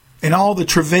and all the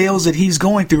travails that he's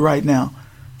going through right now.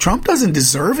 Trump doesn't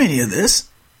deserve any of this.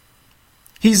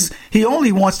 He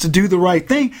only wants to do the right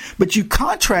thing. But you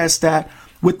contrast that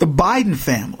with the Biden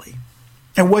family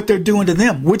and what they're doing to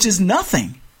them, which is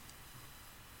nothing.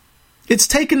 It's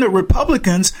taken the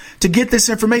Republicans to get this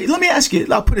information. Let me ask you,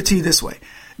 I'll put it to you this way.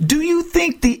 Do you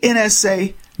think the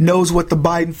NSA knows what the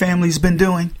Biden family's been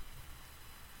doing?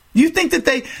 You think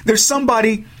that there's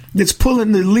somebody that's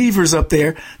pulling the levers up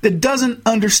there that doesn't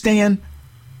understand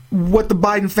what the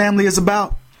Biden family is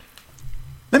about?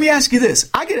 Let me ask you this.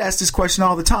 I get asked this question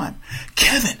all the time.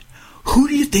 Kevin, who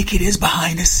do you think it is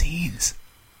behind the scenes?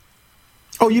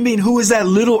 Oh, you mean who is that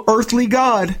little earthly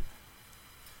God?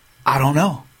 I don't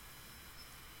know.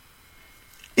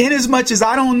 Inasmuch as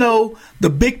I don't know the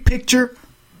big picture,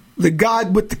 the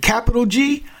God with the capital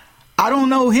G, I don't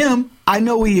know him. I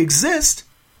know he exists.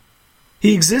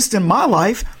 He exists in my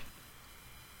life.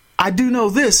 I do know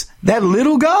this, that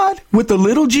little God with the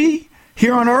little G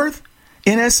here on earth,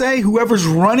 NSA, whoever's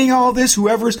running all this,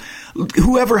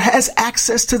 whoever has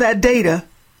access to that data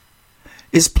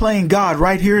is playing God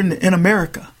right here in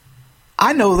America.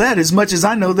 I know that as much as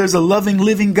I know there's a loving,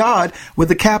 living God with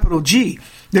a capital G.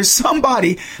 There's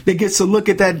somebody that gets to look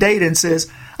at that data and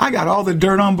says, I got all the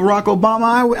dirt on Barack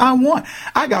Obama I want.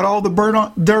 I got all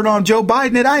the dirt on Joe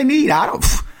Biden that I need.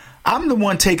 I'm the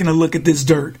one taking a look at this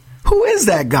dirt. Who is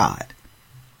that God?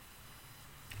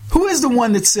 Who is the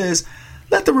one that says,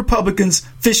 let the Republicans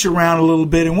fish around a little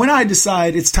bit, and when I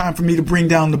decide it's time for me to bring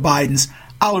down the Bidens,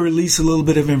 I'll release a little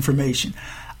bit of information.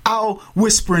 I'll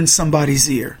whisper in somebody's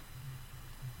ear.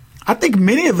 I think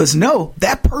many of us know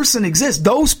that person exists.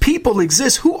 Those people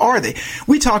exist. Who are they?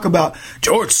 We talk about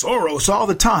George Soros all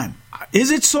the time.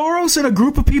 Is it Soros in a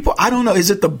group of people? I don't know.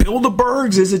 Is it the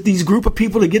Bilderbergs? Is it these group of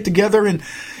people that get together in,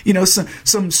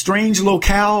 some strange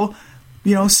locale,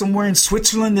 somewhere in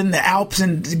Switzerland in the Alps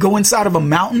and go inside of a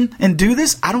mountain and do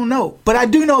this? I don't know. But I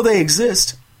do know they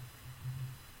exist.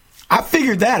 I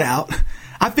figured that out.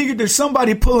 I figured there's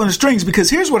somebody pulling the strings,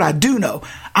 because here's what I do know.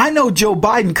 I know Joe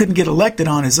Biden couldn't get elected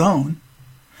on his own.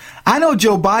 I know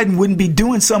Joe Biden wouldn't be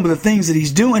doing some of the things that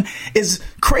he's doing. As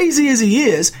crazy as he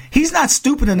is, he's not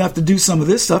stupid enough to do some of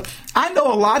this stuff. I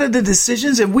know a lot of the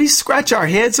decisions, and we scratch our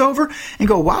heads over and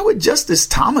go, why would Justice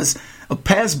Thomas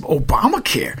pass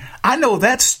Obamacare? I know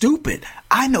that's stupid.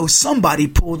 I know somebody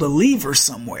pulled a lever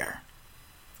somewhere.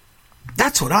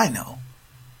 That's what I know.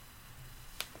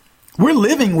 We're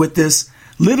living with this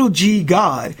little G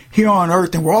God here on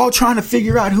earth, and we're all trying to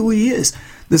figure out who he is.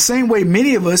 The same way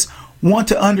many of us want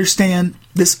to understand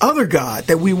this other God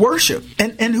that we worship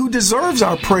and who deserves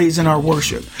our praise and our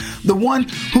worship. The one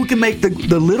who can make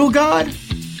the little God,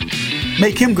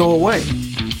 make him go away.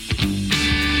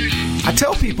 I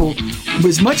tell people,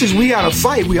 as much as we got to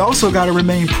fight, we also got to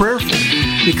remain prayerful,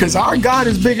 because our God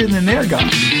is bigger than their God.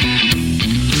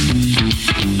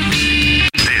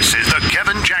 This is the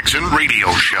Kevin Jackson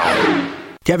Radio Show.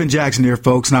 Kevin Jackson here,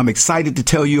 folks, and I'm excited to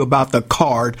tell you about the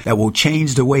card that will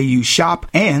change the way you shop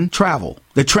and travel.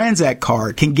 The Transact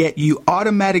card can get you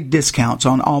automatic discounts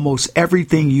on almost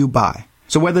everything you buy.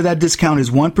 So whether that discount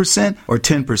is 1% or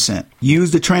 10%,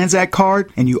 use the Transact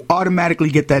card and you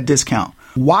automatically get that discount.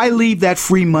 Why leave that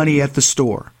free money at the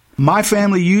store? My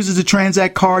family uses the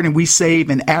Transact card, and we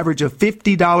save an average of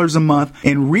 $50 a month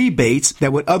in rebates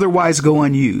that would otherwise go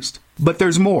unused. But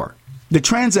there's more. The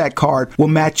Transact card will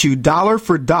match you dollar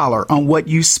for dollar on what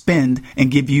you spend and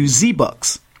give you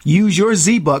Z-Bucks. Use your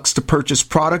Z-Bucks to purchase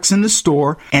products in the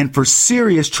store and for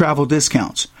serious travel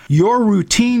discounts. Your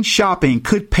routine shopping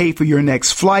could pay for your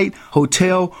next flight,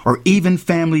 hotel, or even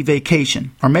family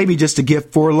vacation, or maybe just a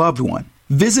gift for a loved one.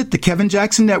 Visit the Kevin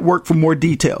Jackson Network for more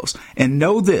details. And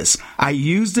know this, I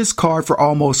use this card for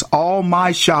almost all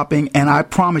my shopping, and I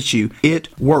promise you, it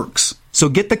works. So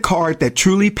get the card that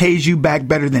truly pays you back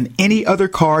better than any other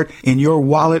card in your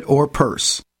wallet or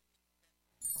purse.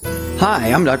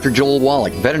 Hi, I'm Dr. Joel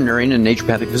Wallach, veterinarian and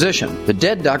naturopathic physician. The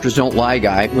Dead Doctors Don't Lie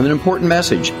guy with an important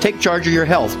message. Take charge of your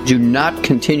health. Do not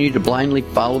continue to blindly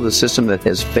follow the system that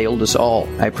has failed us all.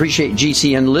 I appreciate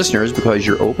GCN listeners because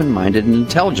you're open-minded and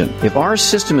intelligent. If our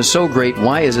system is so great,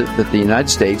 why is it that the United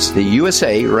States, the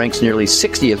USA, ranks nearly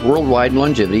 60th worldwide in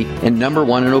longevity and number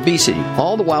 1 in obesity?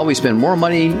 All the while we spend more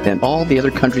money than all the other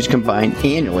countries combined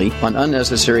annually on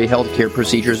unnecessary healthcare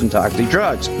procedures and toxic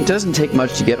drugs. It doesn't take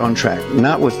much to get on track.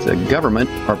 Not with the government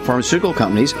or pharmaceutical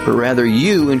companies, but rather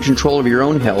you in control of your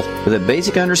own health with a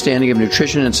basic understanding of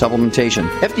nutrition and supplementation.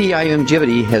 FDI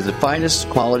Longevity has the finest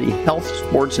quality health,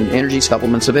 sports, and energy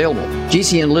supplements available.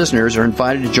 GCN listeners are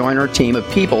invited to join our team of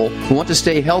people who want to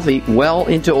stay healthy well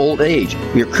into old age.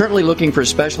 We are currently looking for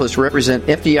specialists to represent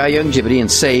FDI Longevity and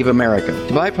save America.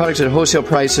 To buy products at wholesale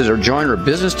prices or join our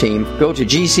business team, go to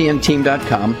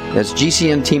GCNteam.com. That's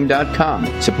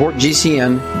GCNteam.com. Support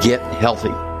GCN. Get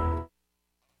healthy.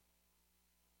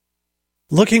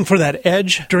 Looking for that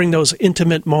edge during those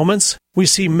intimate moments? We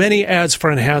see many ads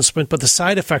for enhancement, but the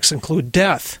side effects include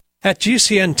death. At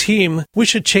GCN Team, we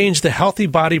should change the Healthy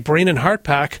Body, Brain, and Heart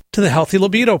Pack to the Healthy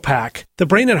Libido Pack. The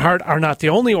brain and heart are not the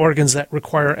only organs that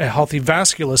require a healthy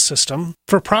vascular system.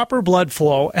 For proper blood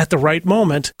flow at the right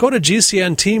moment, go to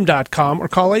GCNteam.com or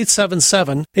call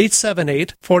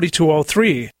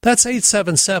 877-878-4203. That's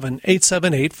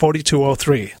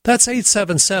 877-878-4203. That's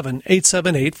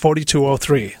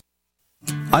 877-878-4203.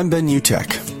 I'm Ben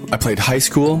Utek. I played high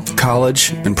school,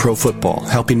 college, and pro football,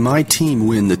 helping my team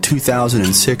win the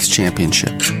 2006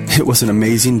 championship. It was an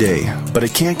amazing day, but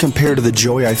it can't compare to the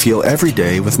joy I feel every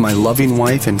day with my loving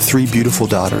wife and 3 beautiful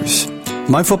daughters.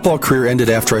 My football career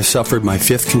ended after I suffered my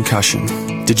 5th concussion.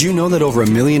 Did you know that over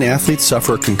 1 million athletes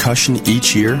suffer a concussion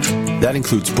each year? That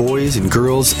includes boys and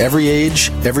girls, every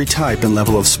age, every type and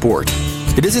level of sport.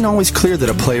 It isn't always clear that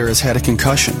a player has had a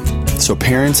concussion, so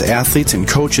parents, athletes, and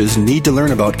coaches need to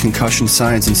learn about concussion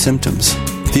signs and symptoms.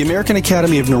 The American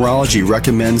Academy of Neurology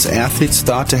recommends athletes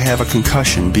thought to have a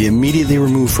concussion be immediately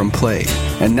removed from play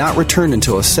and not returned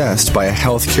until assessed by a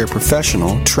healthcare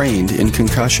professional trained in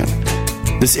concussion.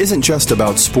 This isn't just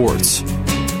about sports.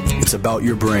 It's about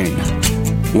your brain.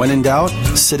 When in doubt,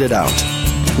 sit it out.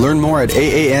 Learn more at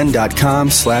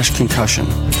AAN.com/concussion.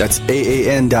 That's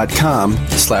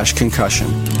AAN.com/concussion.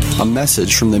 A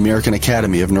message from the American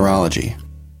Academy of Neurology.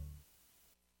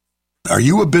 Are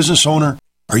you a business owner?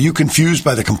 Are you confused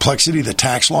by the complexity of the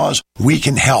tax laws? We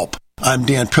can help. I'm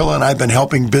Dan Pilla, and I've been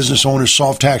helping business owners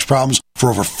solve tax problems for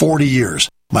over 40 years.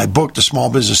 My book, The Small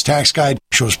Business Tax Guide,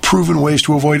 shows proven ways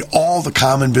to avoid all the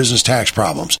common business tax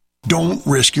problems. Don't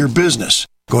risk your business.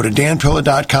 Go to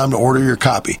danpilla.com to order your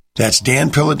copy. That's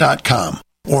danpilla.com.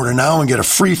 Order now and get a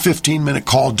free 15-minute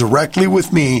call directly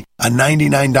with me, a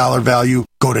 $99 value.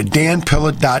 Go to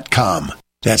danpilla.com.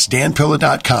 That's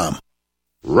danpilla.com.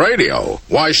 Radio?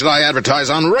 Why should I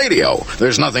advertise on radio?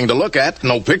 There's nothing to look at,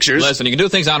 no pictures. Listen, you can do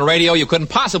things on radio you couldn't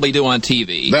possibly do on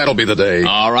TV. That'll be the day.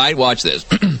 All right, watch this.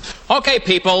 Okay,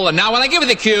 people, and now when I give you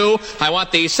the cue, I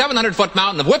want the 700-foot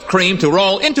mountain of whipped cream to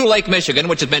roll into Lake Michigan,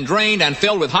 which has been drained and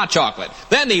filled with hot chocolate.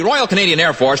 Then the Royal Canadian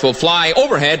Air Force will fly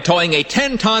overhead towing a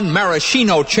 10-ton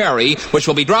maraschino cherry, which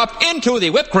will be dropped into the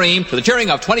whipped cream to the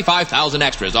cheering of 25,000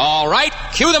 extras. All right,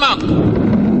 cue the mountain.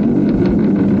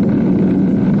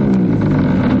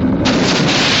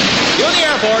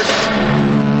 Airport.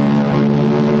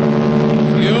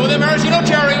 Cue the maraschino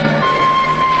cherry.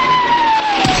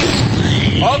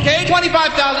 Okay,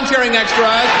 25,000 cheering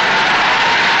extras.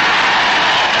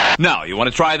 Now, you want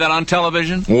to try that on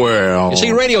television? Well... You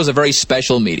see, radio is a very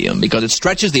special medium because it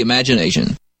stretches the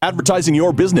imagination. Advertising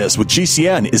your business with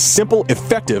GCN is simple,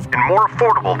 effective, and more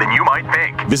affordable than you might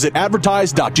think. Visit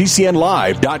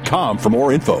advertise.gcnlive.com for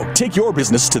more info. Take your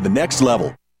business to the next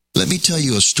level. Let me tell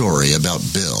you a story about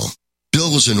Bill.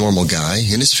 Bill was a normal guy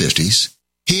in his 50s.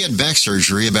 He had back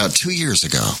surgery about 2 years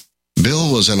ago.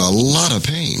 Bill was in a lot of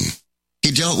pain.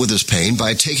 He dealt with his pain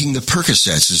by taking the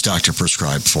Percocets his doctor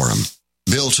prescribed for him.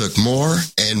 Bill took more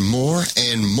and more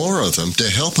and more of them to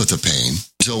help with the pain,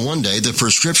 until one day the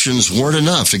prescriptions weren't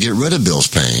enough to get rid of Bill's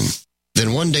pain.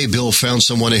 Then one day Bill found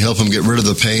someone to help him get rid of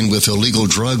the pain with illegal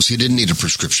drugs he didn't need a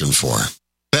prescription for.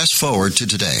 Fast forward to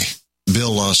today.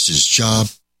 Bill lost his job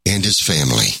and his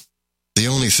family. The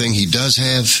only thing he does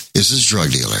have is his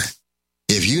drug dealer.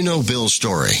 If you know Bill's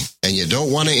story and you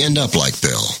don't want to end up like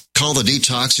Bill, call the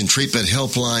Detox and Treatment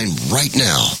Helpline right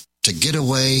now to get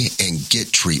away and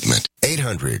get treatment.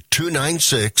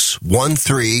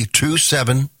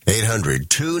 800-296-1327.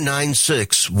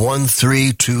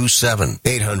 800-296-1327.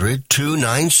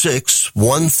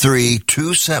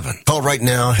 800-296-1327. Call right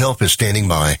now. Help is standing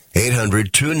by.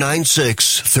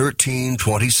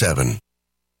 800-296-1327.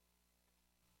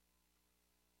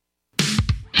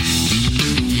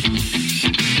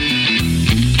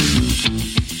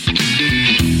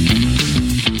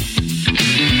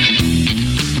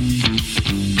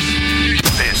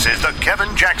 This is the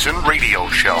Kevin Jackson Radio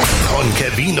Show. Con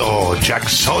Kevino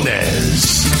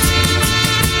Jacksones.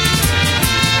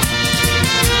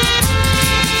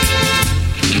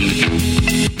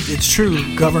 It's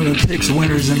true, government picks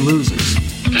winners and losers.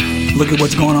 Look at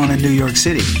what's going on in New York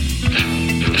City.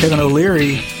 Kevin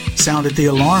O'Leary sounded the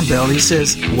alarm bell. He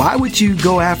says, why would you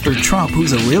go after Trump,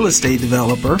 who's a real estate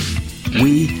developer?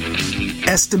 We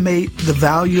estimate the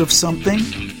value of something.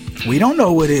 We don't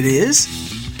know what it is.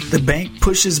 The bank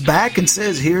pushes back and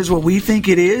says, here's what we think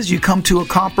it is. You come to a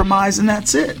compromise and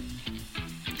that's it.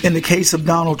 In the case of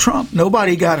Donald Trump,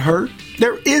 nobody got hurt.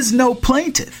 There is no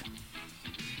plaintiff.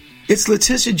 It's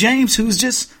Letitia James who's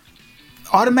just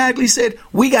automatically said,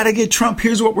 we got to get Trump.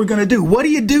 Here's what we're going to do. What do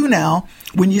you do now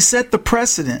when you set the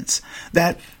precedence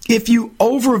that if you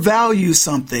overvalue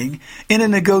something in a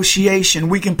negotiation,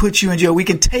 we can put you in jail. We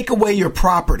can take away your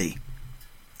property.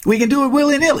 We can do it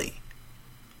willy-nilly.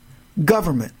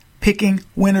 Government picking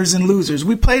winners and losers.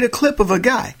 We played a clip of a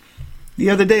guy the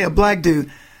other day, a black dude.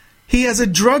 He has a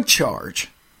drug charge,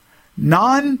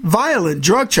 non-violent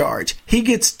drug charge. He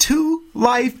gets 2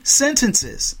 life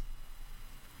sentences.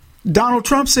 Donald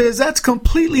Trump says that's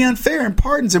completely unfair and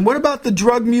pardons him. What about the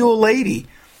drug mule lady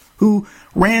who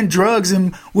ran drugs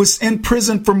and was in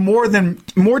prison for more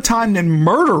time than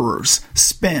murderers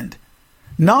spend?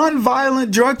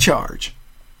 Non-violent drug charge.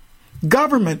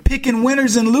 Government picking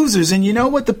winners and losers. And you know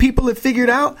what the people have figured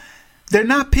out? They're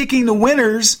not picking the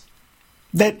winners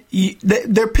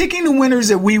they're picking the winners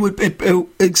that we would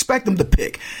expect them to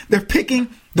pick. They're picking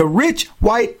the rich,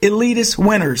 white, elitist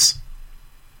winners.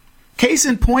 Case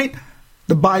in point,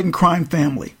 the Biden crime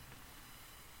family.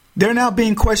 They're now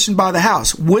being questioned by the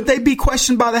House. Would they be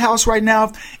questioned by the House right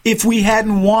now if we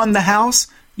hadn't won the House?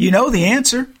 You know the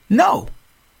answer. No.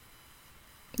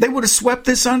 They would have swept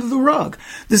this under the rug.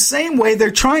 The same way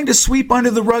they're trying to sweep under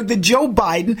the rug that Joe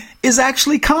Biden is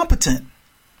actually competent.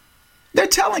 They're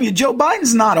telling you Joe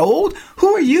Biden's not old.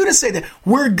 Who are you to say that?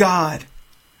 We're God.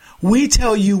 We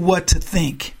tell you what to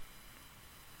think.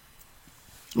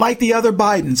 Like the other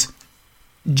Bidens,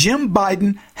 Jim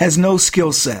Biden has no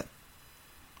skill set.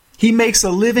 He makes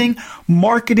a living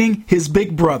marketing his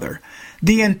big brother.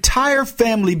 The entire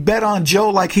family bet on Joe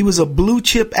like he was a blue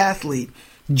chip athlete.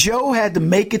 Joe had to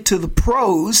make it to the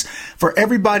pros for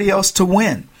everybody else to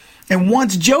win. And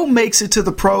once Joe makes it to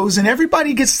the pros and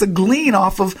everybody gets to glean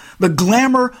off of the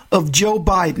glamour of Joe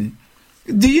Biden,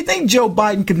 do you think Joe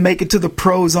Biden could make it to the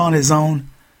pros on his own,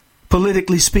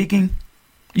 politically speaking,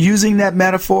 using that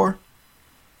metaphor?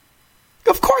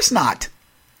 Of course not.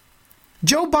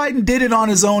 Joe Biden did it on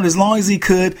his own as long as he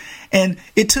could, and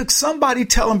it took somebody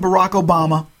telling Barack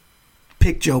Obama,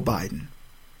 pick Joe Biden.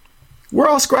 We're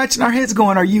all scratching our heads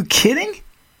going, are you kidding?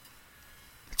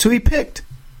 That's who he picked.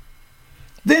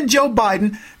 Then Joe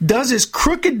Biden does his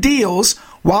crooked deals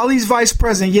while he's vice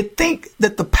president. You'd think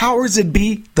that the powers that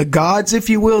be, the gods, if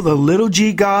you will, the little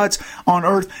g gods on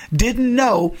earth, didn't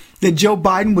know that Joe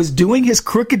Biden was doing his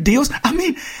crooked deals. I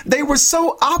mean, they were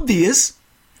so obvious,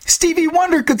 Stevie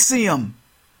Wonder could see them.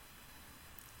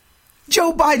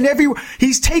 Joe Biden, everywhere,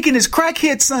 he's taking his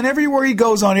crackhead son everywhere he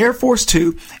goes on Air Force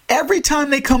Two. Every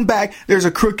time they come back, there's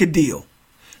a crooked deal.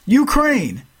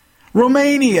 Ukraine,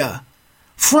 Romania,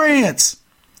 France,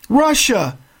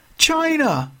 Russia,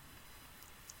 China.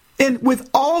 And with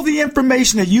all the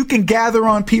information that you can gather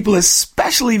on people,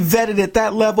 especially vetted at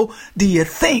that level, do you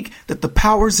think that the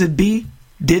powers that be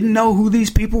didn't know who these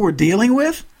people were dealing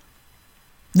with?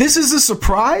 This is a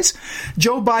surprise.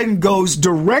 Joe Biden goes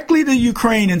directly to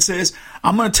Ukraine and says,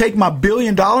 I'm going to take my $1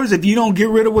 billion if you don't get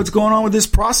rid of what's going on with this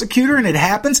prosecutor, and it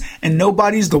happens, and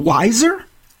nobody's the wiser.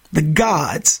 The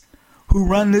gods who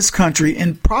run this country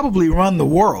and probably run the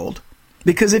world,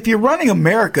 because if you're running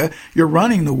America, you're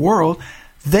running the world.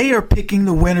 They are picking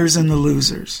the winners and the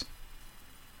losers.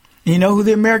 You know who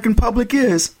the American public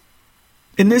is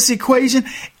in this equation?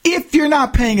 If you're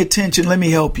not paying attention, let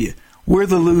me help you. We're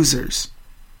the losers.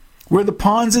 We're the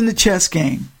pawns in the chess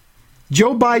game.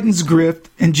 Joe Biden's grift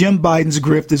and Jim Biden's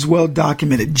grift is well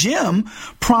documented. Jim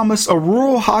promised a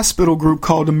rural hospital group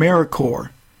called AmeriCorps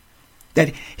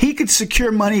that he could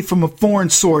secure money from a foreign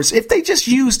source if they just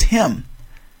used him.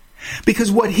 Because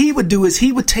what he would do is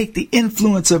he would take the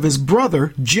influence of his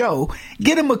brother, Joe,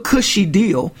 get him a cushy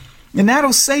deal, and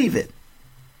that'll save it.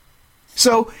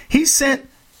 So he sent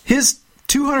his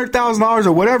 $200,000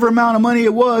 or whatever amount of money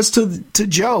it was to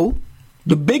Joe,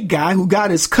 the big guy who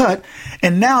got his cut,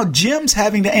 and now Jim's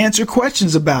having to answer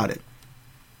questions about it.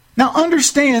 Now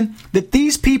understand that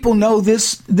these people know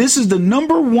this is the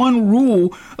number one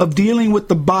rule of dealing with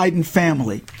the Biden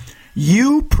family.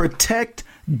 You protect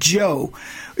Joe.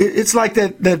 It's like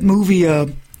that movie,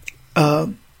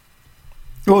 what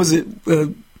was it?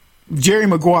 Jerry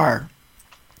Maguire.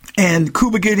 And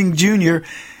Cuba Gooding Jr.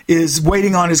 is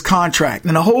waiting on his contract.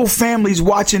 And the whole family's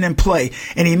watching him play.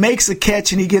 And he makes a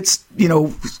catch and he gets,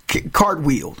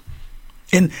 cartwheeled.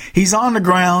 And he's on the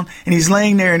ground and he's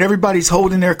laying there and everybody's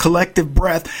holding their collective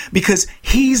breath because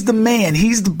he's the man.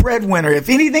 He's the breadwinner. If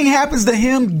anything happens to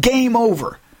him, game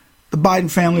over. The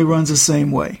Biden family runs the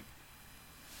same way.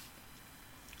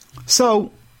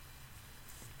 So,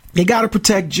 you got to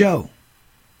protect Joe.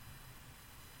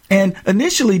 And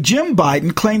initially, Jim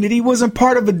Biden claimed that he wasn't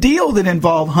part of a deal that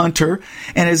involved Hunter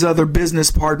and his other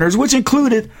business partners, which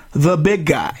included the big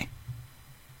guy.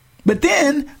 But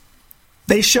then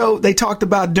they talked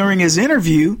about during his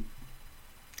interview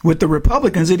with the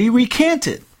Republicans that he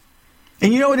recanted.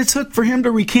 And you know what it took for him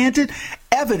to recant it?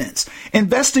 Evidence.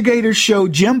 Investigators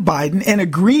showed Jim Biden an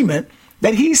agreement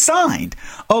that he signed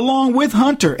along with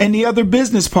Hunter and the other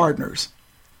business partners.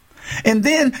 And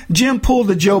then Jim pulled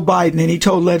to Joe Biden and he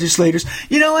told legislators,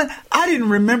 you know what? I didn't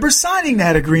remember signing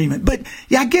that agreement. But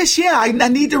I guess, I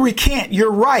need to recant.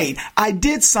 You're right. I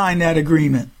did sign that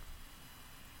agreement.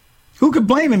 Who could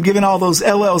blame him given all those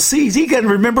LLCs? He couldn't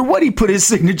remember what he put his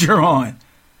signature on.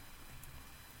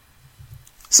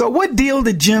 So what deal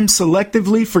did Jim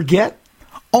selectively forget?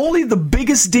 Only the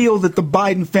biggest deal that the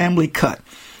Biden family cut.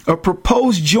 A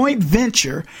proposed joint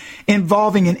venture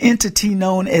involving an entity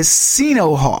known as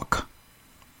Sinohawk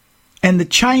and the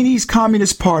Chinese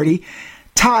Communist Party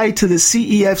tied to the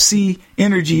CEFC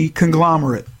energy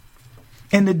conglomerate.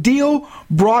 And the deal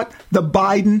brought the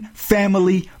Biden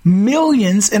family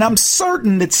millions, and I'm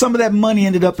certain that some of that money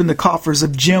ended up in the coffers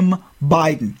of Jim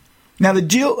Biden. Now, the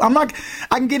deal, I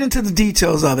can get into the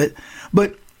details of it,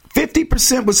 but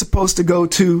 50% was supposed to go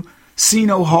to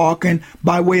Sinohawk and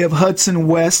by way of Hudson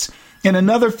West, and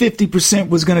another 50%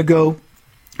 was going to go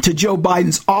to Joe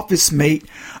Biden's office mate,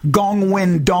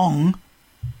 Gongwen Dong,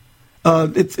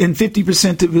 and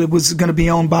 50% of it was going to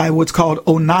be owned by what's called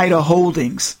Oneida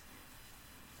Holdings,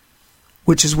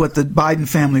 which is what the Biden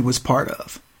family was part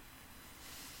of.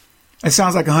 It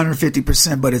sounds like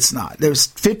 150%, but it's not. There's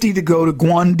 50 to go to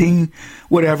Guanding,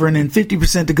 whatever, and then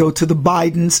 50% to go to the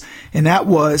Bidens, and that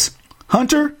was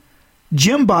Hunter,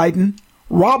 Jim Biden,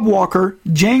 Rob Walker,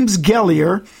 James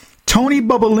Gellier, Tony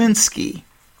Bobulinski.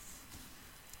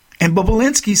 And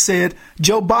Bobulinski said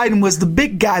Joe Biden was the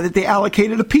big guy that they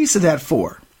allocated a piece of that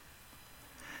for.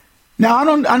 Now, I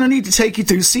don't need to take you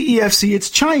through CEFC. It's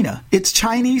China. It's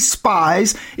Chinese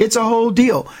spies. It's a whole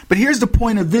deal. But here's the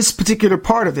point of this particular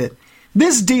part of it.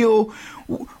 This deal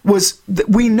was,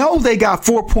 we know they got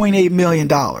 $4.8 million.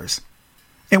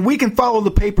 And we can follow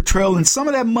the paper trail, and some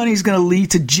of that money is going to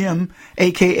lead to Jim,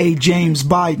 a.k.a. James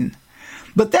Biden.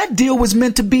 But that deal was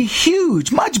meant to be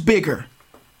huge, much bigger.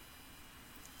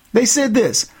 They said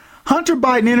this: Hunter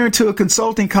Biden entered into a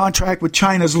consulting contract with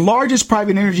China's largest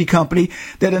private energy company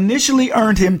that initially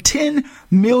earned him $10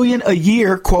 million a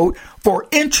year, quote, for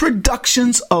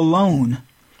introductions alone.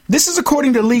 This is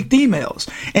according to leaked emails.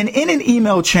 And in an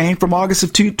email chain from August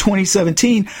of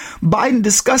 2017, Biden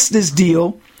discussed this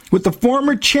deal with the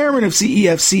former chairman of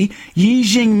CEFC, Yi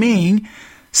Jinping,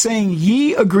 saying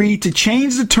Yi agreed to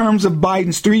change the terms of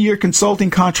Biden's 3-year consulting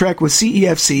contract with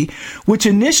CEFC, which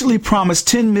initially promised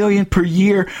 $10 million per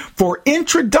year for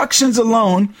introductions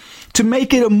alone, to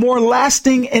make it a more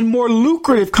lasting and more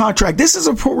lucrative contract. This is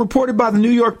reported by the New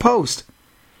York Post,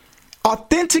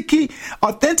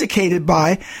 authenticated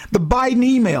by the Biden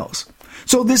emails.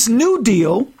 So this new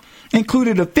deal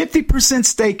included a 50%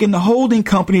 stake in the holding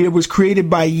company that was created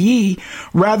by Yi,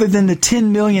 rather than the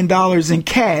 $10 million in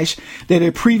cash that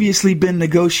had previously been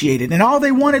negotiated. And all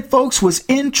they wanted, folks, was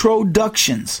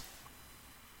introductions.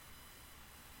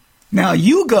 Now,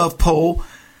 YouGov poll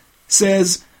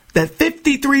says that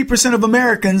 53% of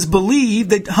Americans believe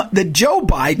that Joe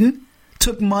Biden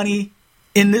took money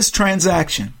in this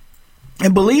transaction.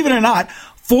 And believe it or not,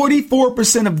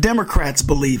 44% of Democrats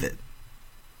believe it.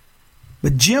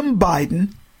 But Jim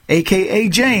Biden, a.k.a.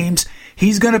 James,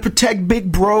 he's going to protect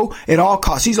Big Bro at all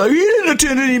costs. He's like, he didn't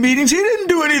attend any meetings. He didn't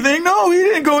do anything. No, he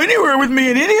didn't go anywhere with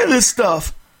me in any of this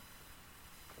stuff.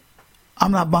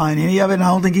 I'm not buying any of it, and I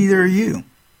don't think either are you.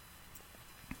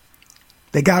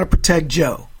 They got to protect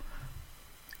Joe.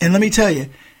 And let me tell you,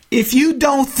 if you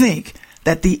don't think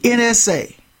that the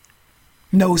NSA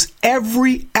knows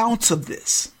every ounce of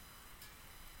this,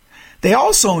 they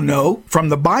also know from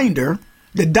the binder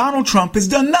that Donald Trump has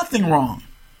done nothing wrong.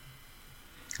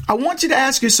 I want you to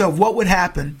ask yourself what would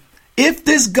happen if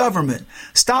this government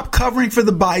stopped covering for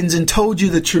the Bidens and told you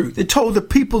the truth. It told the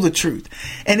people the truth.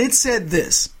 And it said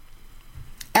this: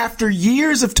 after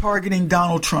years of targeting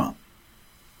Donald Trump,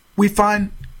 we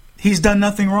find he's done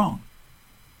nothing wrong.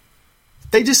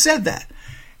 They just said that.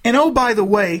 And oh, by the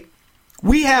way,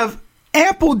 we have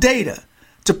ample data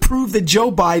to prove that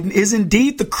Joe Biden is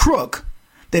indeed the crook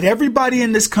that everybody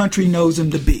in this country knows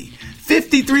him to be.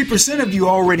 53% of you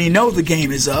already know the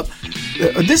game is up.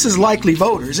 This is likely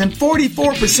voters. And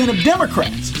 44% of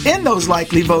Democrats in those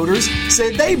likely voters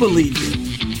said they believed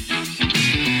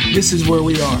it. This is where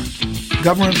we are.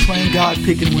 Government playing God,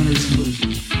 picking winners and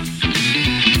losers.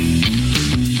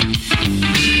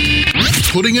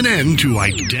 Putting an end to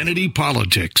identity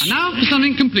politics. And now for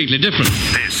something completely different.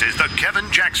 This is the Kevin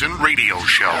Jackson Radio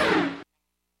Show.